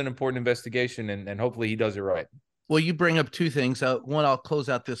 this is an important investigation, and hopefully he does it right. Well, you bring up two things. One, I'll close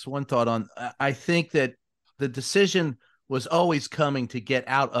out this one thought on. I think that the decision was always coming to get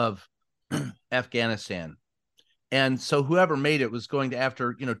out of Afghanistan. And so whoever made it was going to,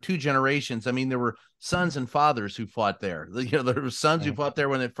 after, two generations. I mean, there were sons and fathers who fought there. There were sons who fought there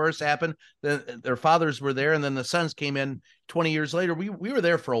when it first happened. Then their fathers were there, and then the sons came in 20 years later. We were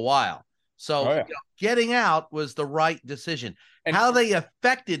there for a while. So getting out was the right decision. And how they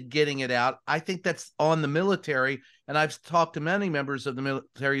affected getting it out, I think that's on the military. And I've talked to many members of the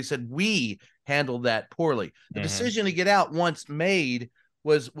military who said we handled that poorly. The decision to get out, once made,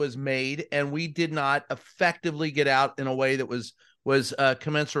 was made, and we did not effectively get out in a way that was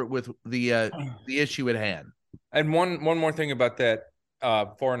commensurate with the issue at hand. And one more thing about that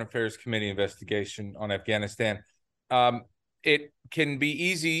Foreign Affairs Committee investigation on Afghanistan. It can be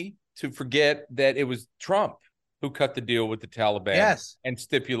easy to forget that it was Trump who cut the deal with the Taliban and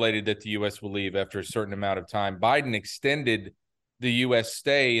stipulated that the U.S. will leave after a certain amount of time. Biden extended the U.S.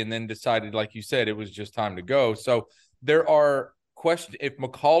 stay and then decided, like you said, it was just time to go. So there are questions. If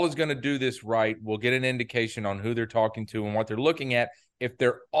McCall is going to do this right, we'll get an indication on who they're talking to and what they're looking at. If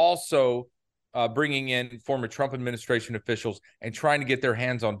they're also bringing in former Trump administration officials and trying to get their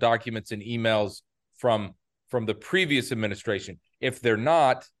hands on documents and emails from the previous administration. If they're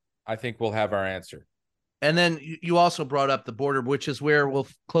not, I think we'll have our answer. And then you also brought up the border, which is where we'll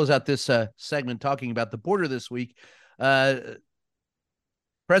close out this segment talking about the border this week. President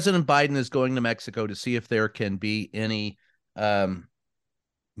Biden is going to Mexico to see if there can be any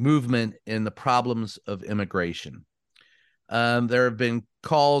movement in the problems of immigration. There have been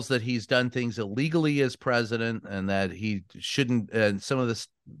calls that he's done things illegally as president and that he shouldn't, and some of the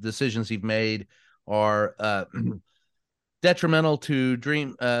decisions he's made are detrimental to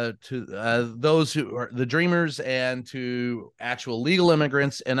those who are the dreamers and to actual legal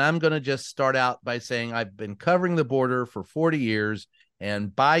immigrants. And I'm going to just start out by saying I've been covering the border for 40 years,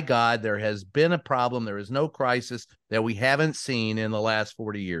 and by God, there has been a problem. There is no crisis that we haven't seen in the last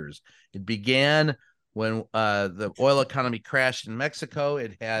 40 years. It began when the oil economy crashed in Mexico.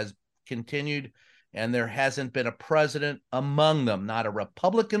 It has continued, and there hasn't been a president among them, not a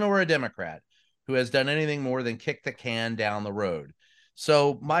Republican or a Democrat, who has done anything more than kick the can down the road.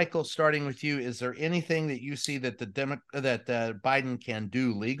 So, Michael, starting with you, is there anything that you see that Biden can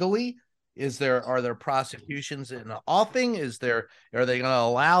do legally? Are there prosecutions in offing? Are they going to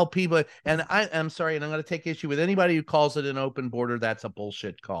allow people? And I'm sorry, and I'm going to take issue with anybody who calls it an open border. That's a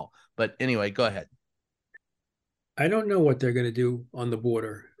bullshit call. But anyway, go ahead. I don't know what they're going to do on the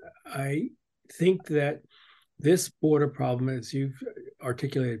border. I think that this border problem, as you've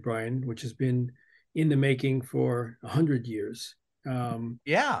articulated, Brian, which has been in the making for 100 years,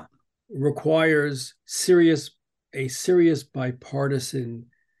 requires a serious bipartisan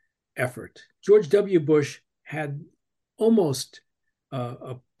effort. George W. Bush had almost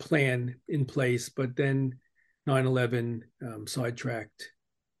a plan in place, but then 9/11 sidetracked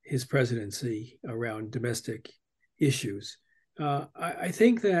his presidency around domestic issues. I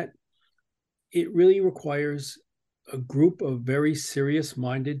think that it really requires a group of very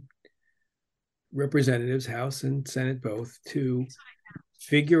serious-minded representatives, House and Senate both, to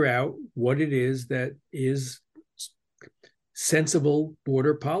figure out what it is that is sensible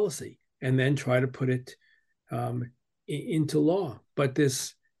border policy and then try to put it into law. But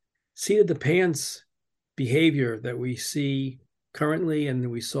this seat of the pants behavior that we see currently and that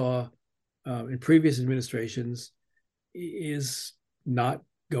we saw in previous administrations is not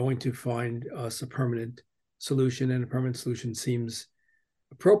going to find us a permanent solution, and a permanent solution seems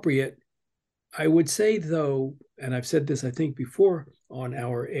appropriate. I would say, though, and I've said this, I think, before on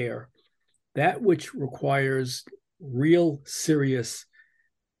our air, that which requires real serious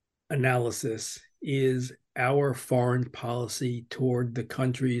analysis is our foreign policy toward the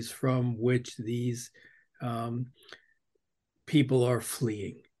countries from which these people are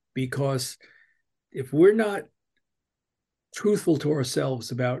fleeing. Because if we're not truthful to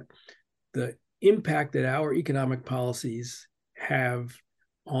ourselves about the impact that our economic policies have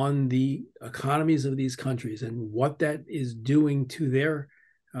on the economies of these countries and what that is doing to their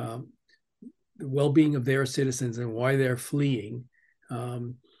the well-being of their citizens and why they're fleeing,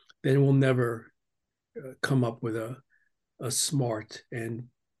 then we'll never come up with a smart and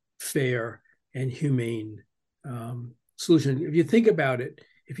fair and humane solution. If you think about it,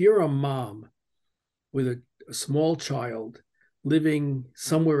 if you're a mom with a small child living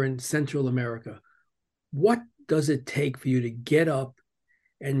somewhere in Central America, what does it take for you to get up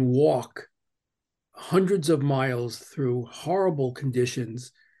and walk hundreds of miles through horrible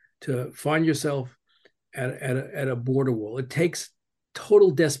conditions to find yourself at a border wall? It takes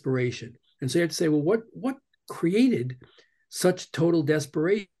total desperation. And so you have to say, well, what created such total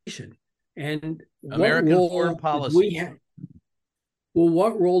desperation? And American foreign policy.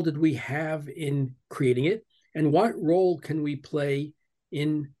 What role did we have in creating it? And what role can we play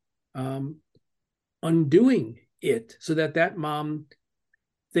in undoing it so that mom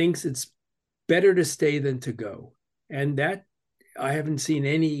thinks it's better to stay than to go? And that I haven't seen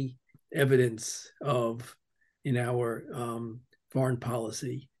any evidence of in our foreign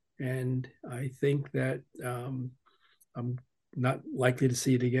policy. And I think that I'm not likely to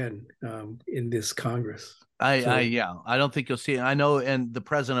see it again in this Congress. I don't think you'll see it. I know, and the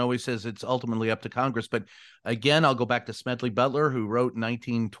president always says it's ultimately up to Congress. But again, I'll go back to Smedley Butler, who wrote in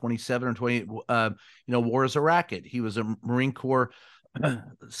 1927 or 28, war is a racket. He was a Marine Corps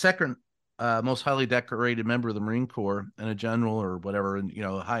second most highly decorated member of the Marine Corps and a general or whatever, and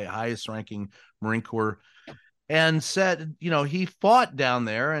highest ranking Marine Corps, and said, he fought down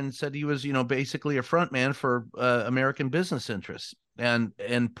there and said he was, basically a front man for American business interests. And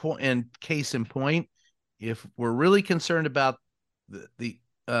case in point, if we're really concerned about the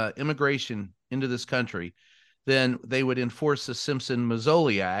immigration into this country, then they would enforce the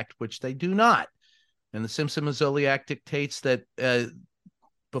Simpson-Mazzoli Act, which they do not. And the Simpson-Mazzoli Act dictates that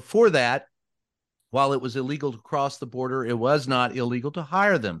before that, while it was illegal to cross the border, it was not illegal to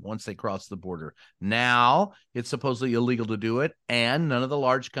hire them once they crossed the border. Now it's supposedly illegal to do it, and none of the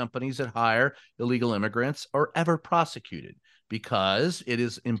large companies that hire illegal immigrants are ever prosecuted because it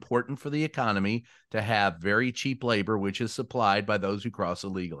is important for the economy to have very cheap labor, which is supplied by those who cross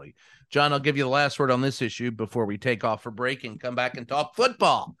illegally. John, I'll give you the last word on this issue before we take off for break and come back and talk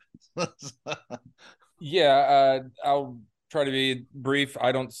football. I'll try to be brief.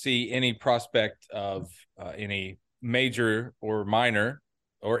 I don't see any prospect of any major or minor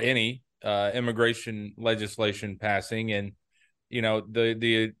or any immigration legislation passing. And,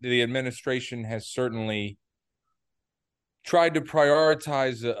 the administration has certainly tried to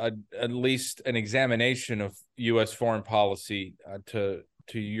prioritize at least an examination of U.S. foreign policy to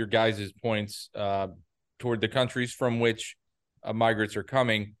your guys' points toward the countries from which migrants are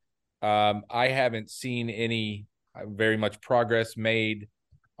coming. I haven't seen any very much progress made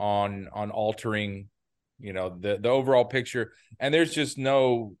on altering, the overall picture. And there's just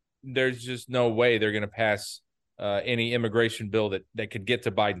no way they're going to pass any immigration bill that could get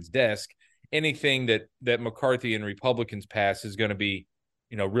to Biden's desk. Anything that McCarthy and Republicans pass is going to be,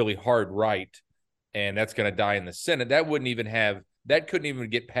 really hard right. And that's going to die in the Senate. That couldn't even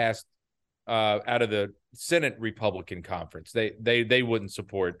get passed out of the Senate Republican conference. They wouldn't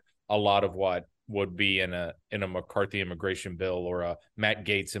support a lot of what would be in a McCarthy immigration bill or a Matt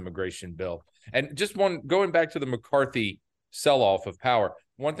Gaetz immigration bill. And just going back to the McCarthy sell-off of power,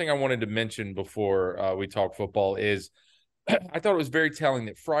 one thing I wanted to mention before we talk football is I thought it was very telling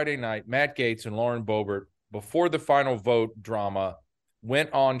that Friday night, Matt Gaetz and Lauren Boebert, before the final vote drama,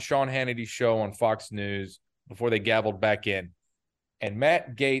 went on Sean Hannity's show on Fox News before they gavelled back in. And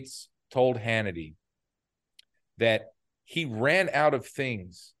Matt Gaetz told Hannity that he ran out of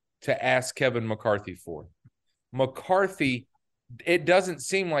things to ask Kevin McCarthy for. McCarthy, it doesn't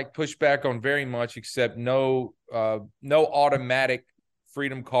seem like pushback on very much except no automatic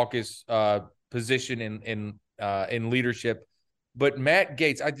Freedom Caucus position in leadership. But Matt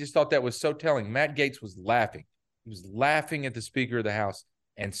Gaetz, I just thought that was so telling. Matt Gaetz was laughing. He was laughing at the Speaker of the House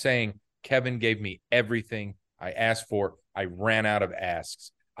and saying, Kevin gave me everything I asked for. I ran out of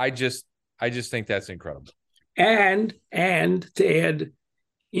asks. I just think that's incredible. And to add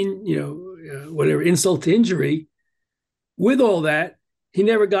whatever insult to injury, with all that, he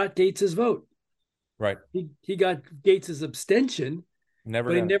never got Gaetz's vote. Right. He got Gaetz's abstention, he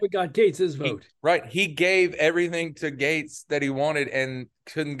never got Gaetz's vote. He gave everything to Gaetz that he wanted and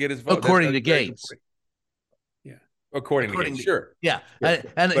couldn't get his vote. According to Gaetz. Yeah. According to Gaetz, sure. Yeah.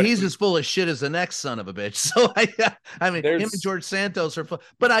 And he's as full of shit as the next son of a bitch. So, I mean, him and George Santos are full.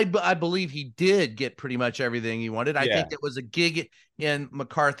 But I believe he did get pretty much everything he wanted. I think it was a gig in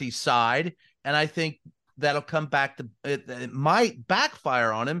McCarthy's side. And I think that'll come back to it might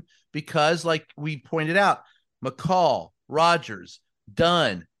backfire on him because, like we pointed out, McCall, Rogers,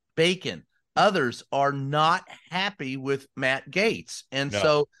 Dunn, Bacon, others are not happy with Matt Gaetz. And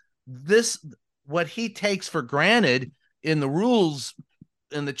so what he takes for granted in the rules,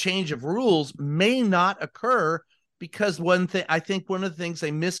 in the change of rules, may not occur because I think one of the things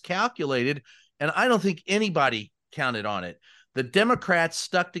they miscalculated, and I don't think anybody counted on it, the Democrats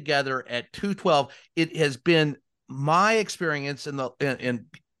stuck together at 212. It has been my experience in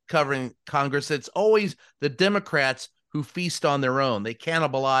covering Congress. It's always the Democrats who feast on their own. They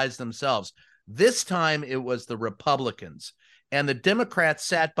cannibalize themselves. This time it was the Republicans, and the Democrats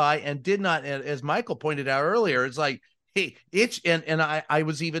sat by and did not, as Michael pointed out earlier, it's like, hey, I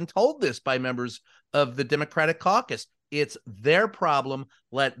was even told this by members of the Democratic caucus. It's their problem.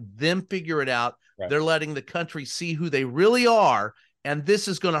 Let them figure it out. Right. They're letting the country see who they really are, and this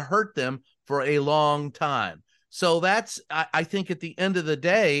is going to hurt them for a long time. So that's, I think at the end of the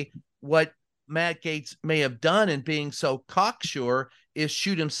day, what Matt Gaetz may have done in being so cocksure is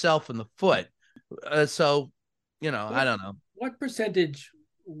shoot himself in the foot. I don't know. What percentage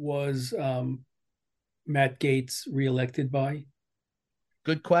was Matt Gaetz reelected by?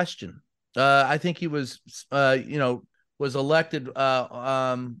 Good question. I think he was elected.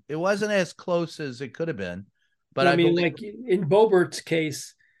 It wasn't as close as it could have been, but I mean, like in Boebert's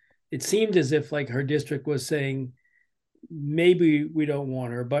case, it seemed as if like her district was saying, maybe we don't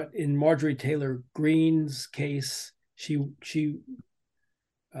want her. But in Marjorie Taylor Greene's case, she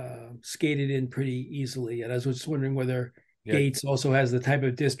skated in pretty easily. And I was just wondering whether Gaetz also has the type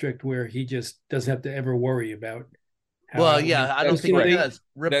of district where he just doesn't have to ever worry about. I don't think he does.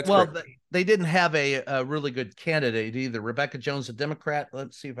 They didn't have a really good candidate either. Rebecca Jones, a Democrat.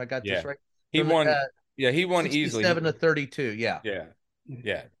 Let's see if I got this right. He won. Yeah, he won easily. 67-32. Yeah.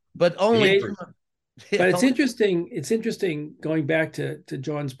 Yeah. But only. But it's interesting. It's interesting going back to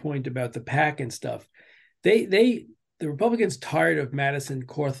John's point about the PAC and stuff. The Republicans tired of Madison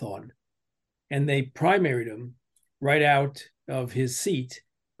Cawthorn, and they primaried him right out of his seat.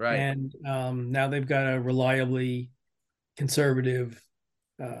 Right. And now they've got a reliably conservative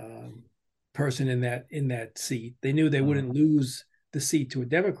person in that seat. They knew they wouldn't lose the seat to a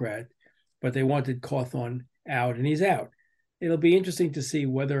Democrat, but they wanted Cawthorn out, and he's out. It'll be interesting to see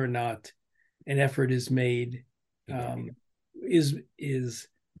whether or not an effort is made, is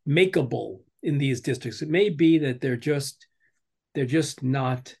makeable in these districts. It may be that they're just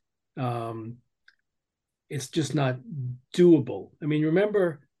not. It's just not doable. I mean,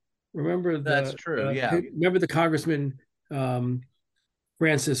 remember That's true. remember the Congressman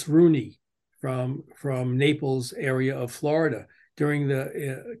Francis Rooney from Naples area of Florida during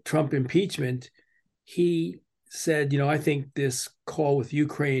the Trump impeachment. He said, I think this call with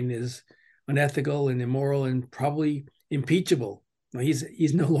Ukraine is unethical and immoral and probably impeachable. Now,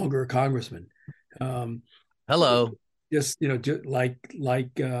 he's no longer a congressman. Hello. Just like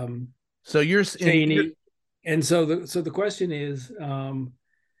so you're Cheney. And so the question is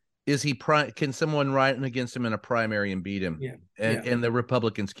he can someone run against him in a primary and beat him? Yeah. And the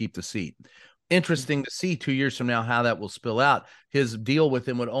Republicans keep the seat. Interesting to see 2 years from now how that will spill out. His deal with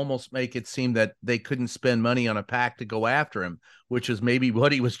him would almost make it seem that they couldn't spend money on a PAC to go after him, which is maybe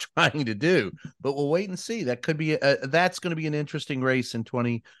what he was trying to do. But we'll wait and see. That could be that's going to be an interesting race in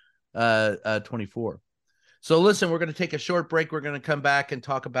 2024. So listen, we're going to take a short break. We're going to come back and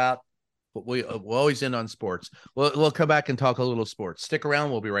talk about what we'll always end on sports. We'll come back and talk a little sports. Stick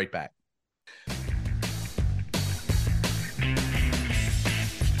around. We'll be right back.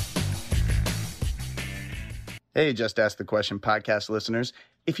 Hey, Just Ask the Question podcast listeners.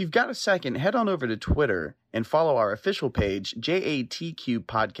 If you've got a second, head on over to Twitter and follow our official page, JATQ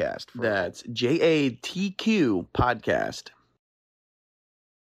Podcast. That's JATQ Podcast.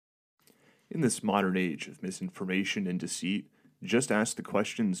 In this modern age of misinformation and deceit, Just Ask the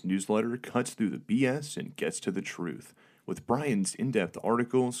Questions newsletter cuts through the BS and gets to the truth, with Brian's in-depth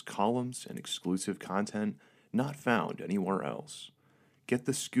articles, columns, and exclusive content not found anywhere else. Get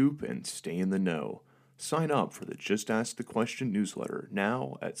the scoop and stay in the know. Sign up for the Just Ask the Question newsletter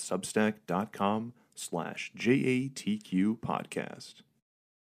now at substack.com/JATQ podcast.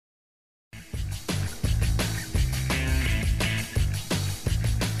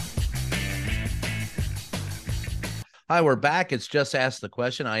 Hi, we're back. It's Just Ask the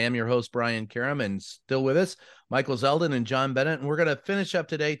Question. I am your host, Brian Karam, and still with us, Michael Zeldin and John Bennett. And we're going to finish up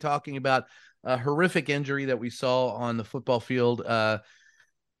today talking about a horrific injury that we saw on the football field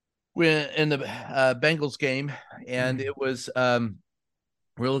in the Bengals game. And it was, we're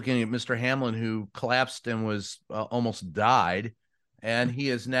looking at Mr. Hamlin, who collapsed and was almost died. And he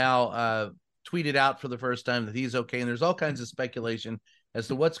has now tweeted out for the first time that he's okay. And there's all kinds of speculation as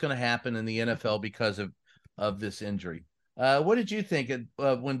to what's going to happen in the NFL because of this injury. What did you think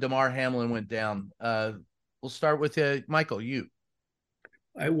when Damar Hamlin went down? We'll start with Michael, you.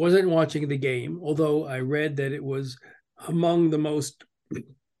 I wasn't watching the game, although I read that it was among the most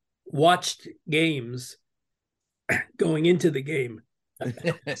watched games going into the game.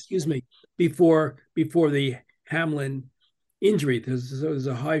 Excuse me, before the Hamlin injury. There's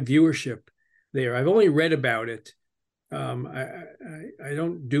a high viewership there. I've only read about it. I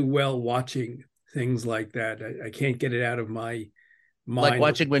don't do well watching things like that. I can't get it out of my mind. Like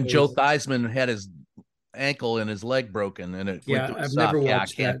watching when Joe Theismann had his ankle and his leg broken, and it went to I've stop. never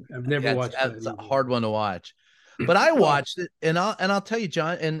watched that. I've never watched that. It's a hard one to watch. But I watched it, and I'll tell you,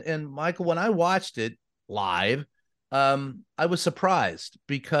 John and Michael, when I watched it live, I was surprised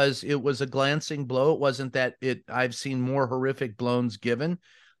because it was a glancing blow. It wasn't that I've seen more horrific blows given.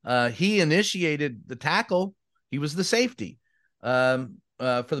 He initiated the tackle. He was the safety for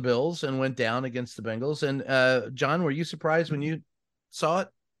the Bills and went down against the Bengals. And John, were you surprised when you saw it?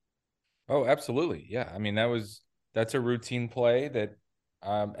 Oh, absolutely. Yeah. I mean, that's a routine play that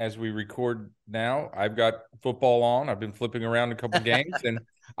as we record now, I've got football on. I've been flipping around a couple games and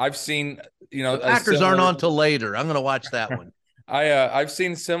I've seen, the Packers aren't on till later. I'm going to watch that one. I've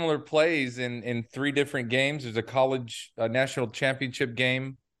seen similar plays in 3 different games. There's a college national championship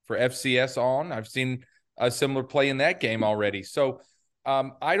game for FCS on. I've seen a similar play in that game already. So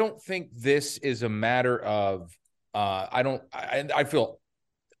I don't think this is a matter of I feel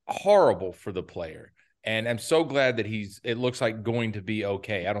horrible for the player. And I'm so glad that it looks like going to be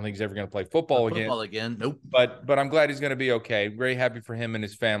okay. I don't think he's ever going to play football again. Nope. But I'm glad he's going to be okay. Very happy for him and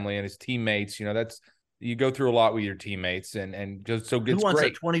his family and his teammates. You know, you go through a lot with your teammates, and just so Who it's wants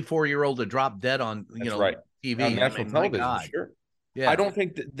great. a 24-year-old to drop dead on Right. TV? On national television, sure. Yeah. I don't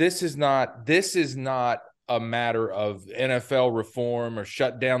think that this is not a matter of NFL reform or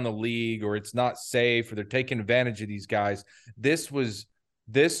shut down the league, or it's not safe, or they're taking advantage of these guys. This was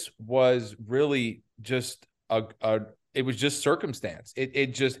really just it was just circumstance.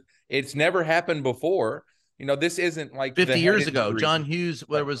 It's never happened before. This isn't like 50 years ago, injury. John Hughes,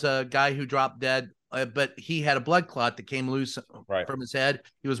 there was a guy who dropped dead, but he had a blood clot that came loose from his head.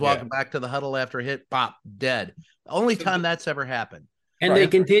 He was walking back to the huddle after a hit, pop, dead. The only time that's ever happened. And they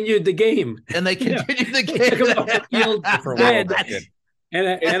continued the game. And they continued the game. Dead.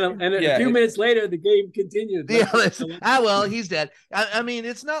 And a few minutes later, the game continued. Well, he's dead. I mean,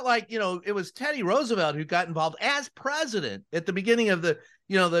 it's not like, it was Teddy Roosevelt who got involved as president at the beginning of the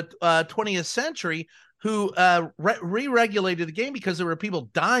 20th century, who re-regulated the game because there were people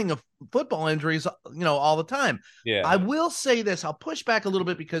dying of football injuries, all the time. Yeah. I will say this. I'll push back a little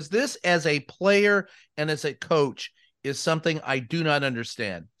bit, because this, as a player and as a coach, is something I do not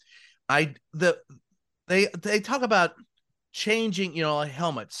understand. They talk about changing,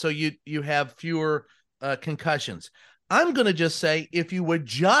 helmets, so you have fewer concussions. I'm going to just say, if you would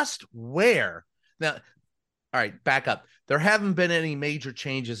just wear now. All right, back up. There haven't been any major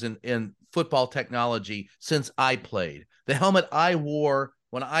changes in football technology since I played. The helmet I wore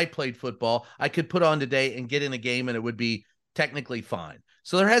when I played football, I could put on today and get in a game, and it would be technically fine.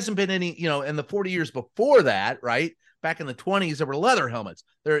 So there hasn't been any, in the 40 years before that, right? Back in the 20s, there were leather helmets.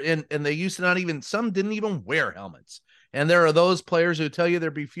 And they used to not even, some didn't even wear helmets. And there are those players who tell you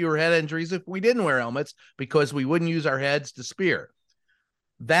there'd be fewer head injuries if we didn't wear helmets, because we wouldn't use our heads to spear.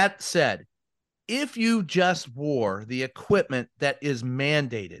 That said, if you just wore the equipment that is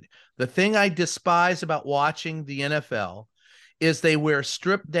mandated, the thing I despise about watching the NFL is they wear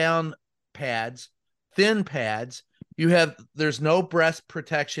stripped down pads, thin pads. There's no breast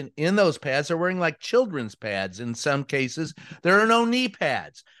protection in those pads. They're wearing like children's pads in some cases. There are no knee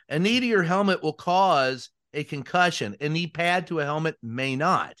pads. A knee to your helmet will cause a concussion. A knee pad to a helmet may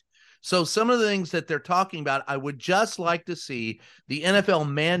not. So some of the things that they're talking about, I would just like to see the NFL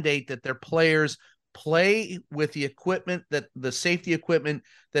mandate that their players play with the equipment, that the safety equipment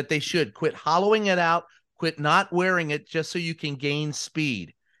that they should. Quit hollowing it out, quit not wearing it just so you can gain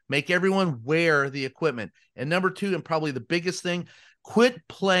speed. Make everyone wear the equipment. And number two, and probably the biggest thing, quit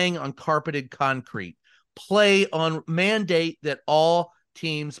playing on carpeted concrete. Mandate that all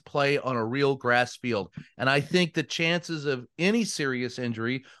teams play on a real grass field. And I think the chances of any serious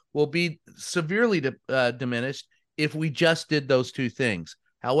injury will be severely diminished if we just did those two things.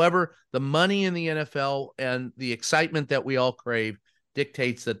 However, the money in the NFL and the excitement that we all crave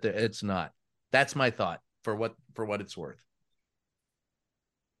dictates that it's not. That's my thought for what it's worth.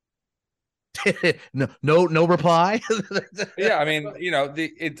 No reply. Yeah, I mean,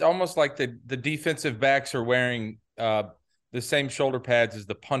 it's almost like the defensive backs are wearing the same shoulder pads as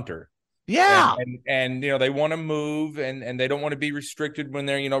the punter. Yeah. And they want to move, and they don't want to be restricted when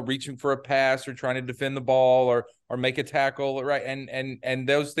they're, reaching for a pass or trying to defend the ball or make a tackle, right? And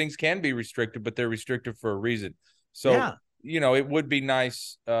those things can be restricted, but they're restricted for a reason. So, yeah. It would be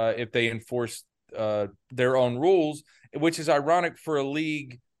nice if they enforced their own rules, which is ironic for a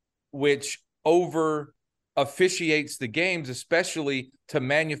league which over officiates the games, especially to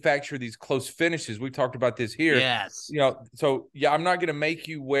manufacture these close finishes. We talked about this here. Yes. So yeah, I'm not going to make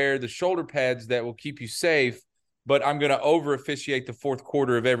you wear the shoulder pads that will keep you safe, but I'm going to over officiate the fourth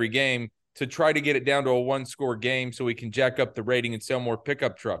quarter of every game to try to get it down to a 1-score game so we can jack up the rating and sell more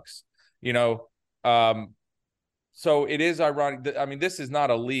pickup trucks. So it is ironic that, this is not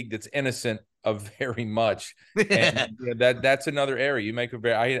a league that's innocent of very much. And that's another area you make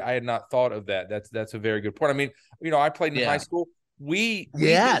I had not thought of that. That's a very good point. I played in high school. We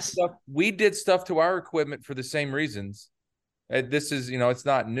did stuff to our equipment for the same reasons. This is, it's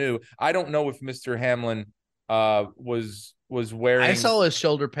not new. I don't know if Mr. Hamlin was wearing. I saw his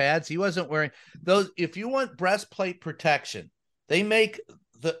shoulder pads. He wasn't wearing those. If you want breastplate protection, they make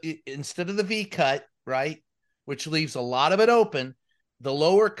instead of the V cut, right, which leaves a lot of it open. The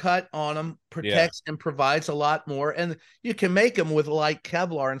lower cut on them protects and provides a lot more. And you can make them with like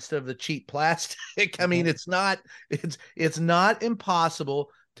Kevlar instead of the cheap plastic. It's not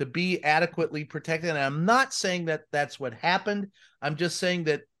impossible to be adequately protected. And I'm not saying that that's what happened. I'm just saying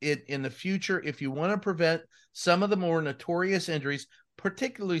that in the future, if you want to prevent some of the more notorious injuries,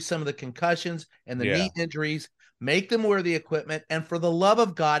 particularly some of the concussions and the knee injuries, make them wear the equipment. And for the love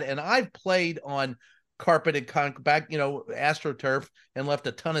of God, and I've played on carpeted AstroTurf and left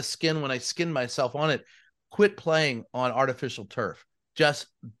a ton of skin when I skinned myself on it. Quit playing on artificial turf. Just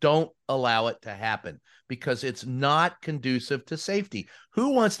don't allow it to happen because it's not conducive to safety.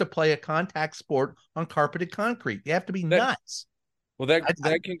 Who wants to play a contact sport on carpeted concrete? You have to be nuts. Well,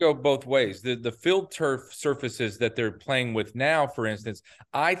 that can go both ways. The field turf surfaces that they're playing with now, for instance,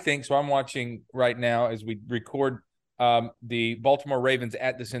 I think so. I'm watching right now as we record the Baltimore Ravens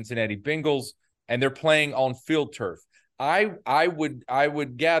at the Cincinnati Bengals, and they're playing on field turf. I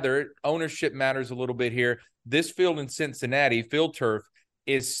would gather ownership matters a little bit here. This field in Cincinnati, field turf,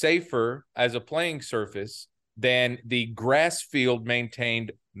 is safer as a playing surface than the grass field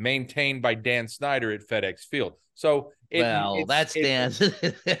maintained by Dan Snyder at FedEx Field. So that's Dan.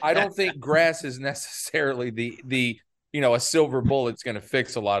 I don't think grass is necessarily the a silver bullet's going to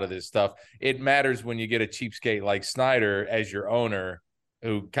fix a lot of this stuff. It matters when you get a cheapskate like Snyder as your owner,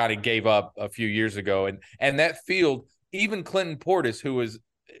 who kind of gave up a few years ago, and that field. Even Clinton Portis, who was,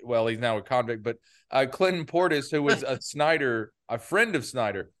 well, he's now a convict, but Clinton Portis, who was a friend of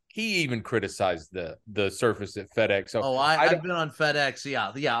Snyder, he even criticized the surface at FedEx. So I've been on FedEx.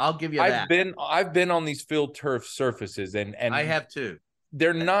 Yeah, I'll give you that. I've been on these field turf surfaces, and I have too.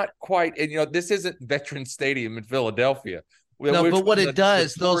 They're not quite. This isn't Veterans Stadium in Philadelphia. No, but what it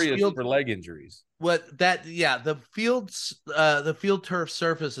does, those fields for leg injuries. The field turf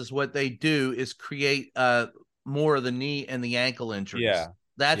surfaces, what they do is create more of the knee and the ankle injuries. Yeah.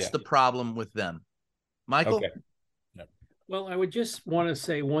 That's the problem with them. Michael? Okay. No. Well, I would just want to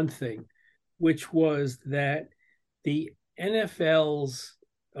say one thing, which was that the NFL's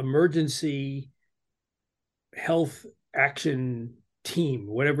emergency health action team,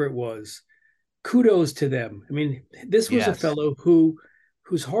 whatever it was, kudos to them. I mean, this was a fellow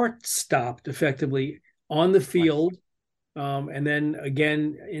whose heart stopped effectively on the field, and then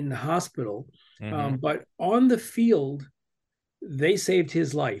again in the hospital. But on the field, they saved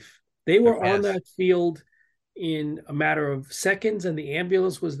his life. They were on that field in a matter of seconds, and the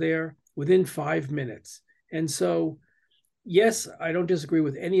ambulance was there within 5 minutes. And so, yes, I don't disagree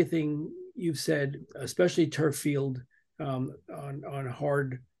with anything you've said, especially turf field on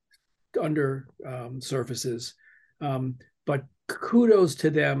hard under surfaces. But kudos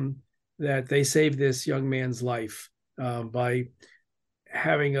to them that they saved this young man's life by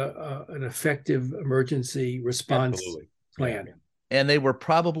having an effective emergency response plan. And they were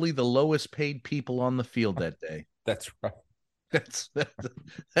probably the lowest paid people on the field that day. That's right. It's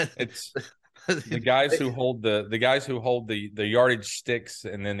the guys who hold the yardage sticks,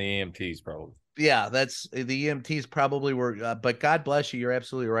 and then the EMTs probably. Yeah, that's the EMTs probably were, but God bless you. You're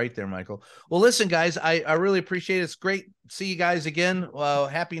absolutely right there, Michael. Well, listen, guys, I really appreciate it. It's great to see you guys again.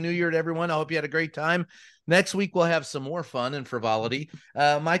 Happy New Year to everyone. I hope you had a great time. Next week, we'll have some more fun and frivolity.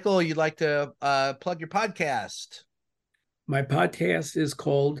 Michael, you'd like to plug your podcast? My podcast is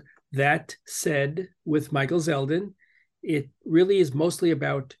called That Said with Michael Zeldin. It really is mostly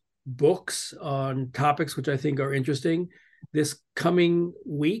about books on topics which I think are interesting. This coming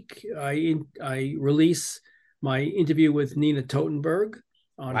week, I release my interview with Nina Totenberg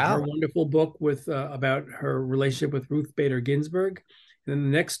on her wonderful book about her relationship with Ruth Bader Ginsburg. And then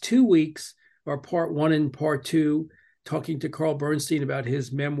the next 2 weeks are part 1 and part 2, talking to Carl Bernstein about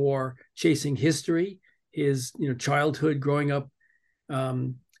his memoir, Chasing History, his childhood growing up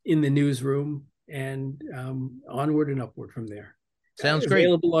in the newsroom, and onward and upward from there. Sounds great.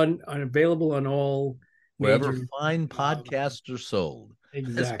 Available on all wherever fine podcasts are sold.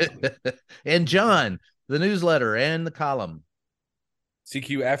 Exactly. And John, the newsletter and the column.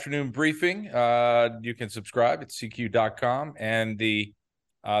 CQ Afternoon Briefing. You can subscribe at CQ.com, and the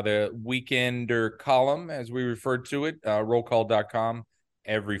Weekender column, as we refer to it, rollcall.com,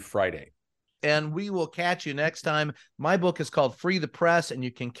 every Friday. And we will catch you next time. My book is called Free the Press, and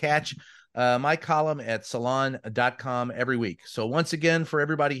you can catch my column at salon.com every week. So once again, for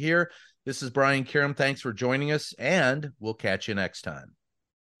everybody here, this is Brian Karam. Thanks for joining us, and we'll catch you next time.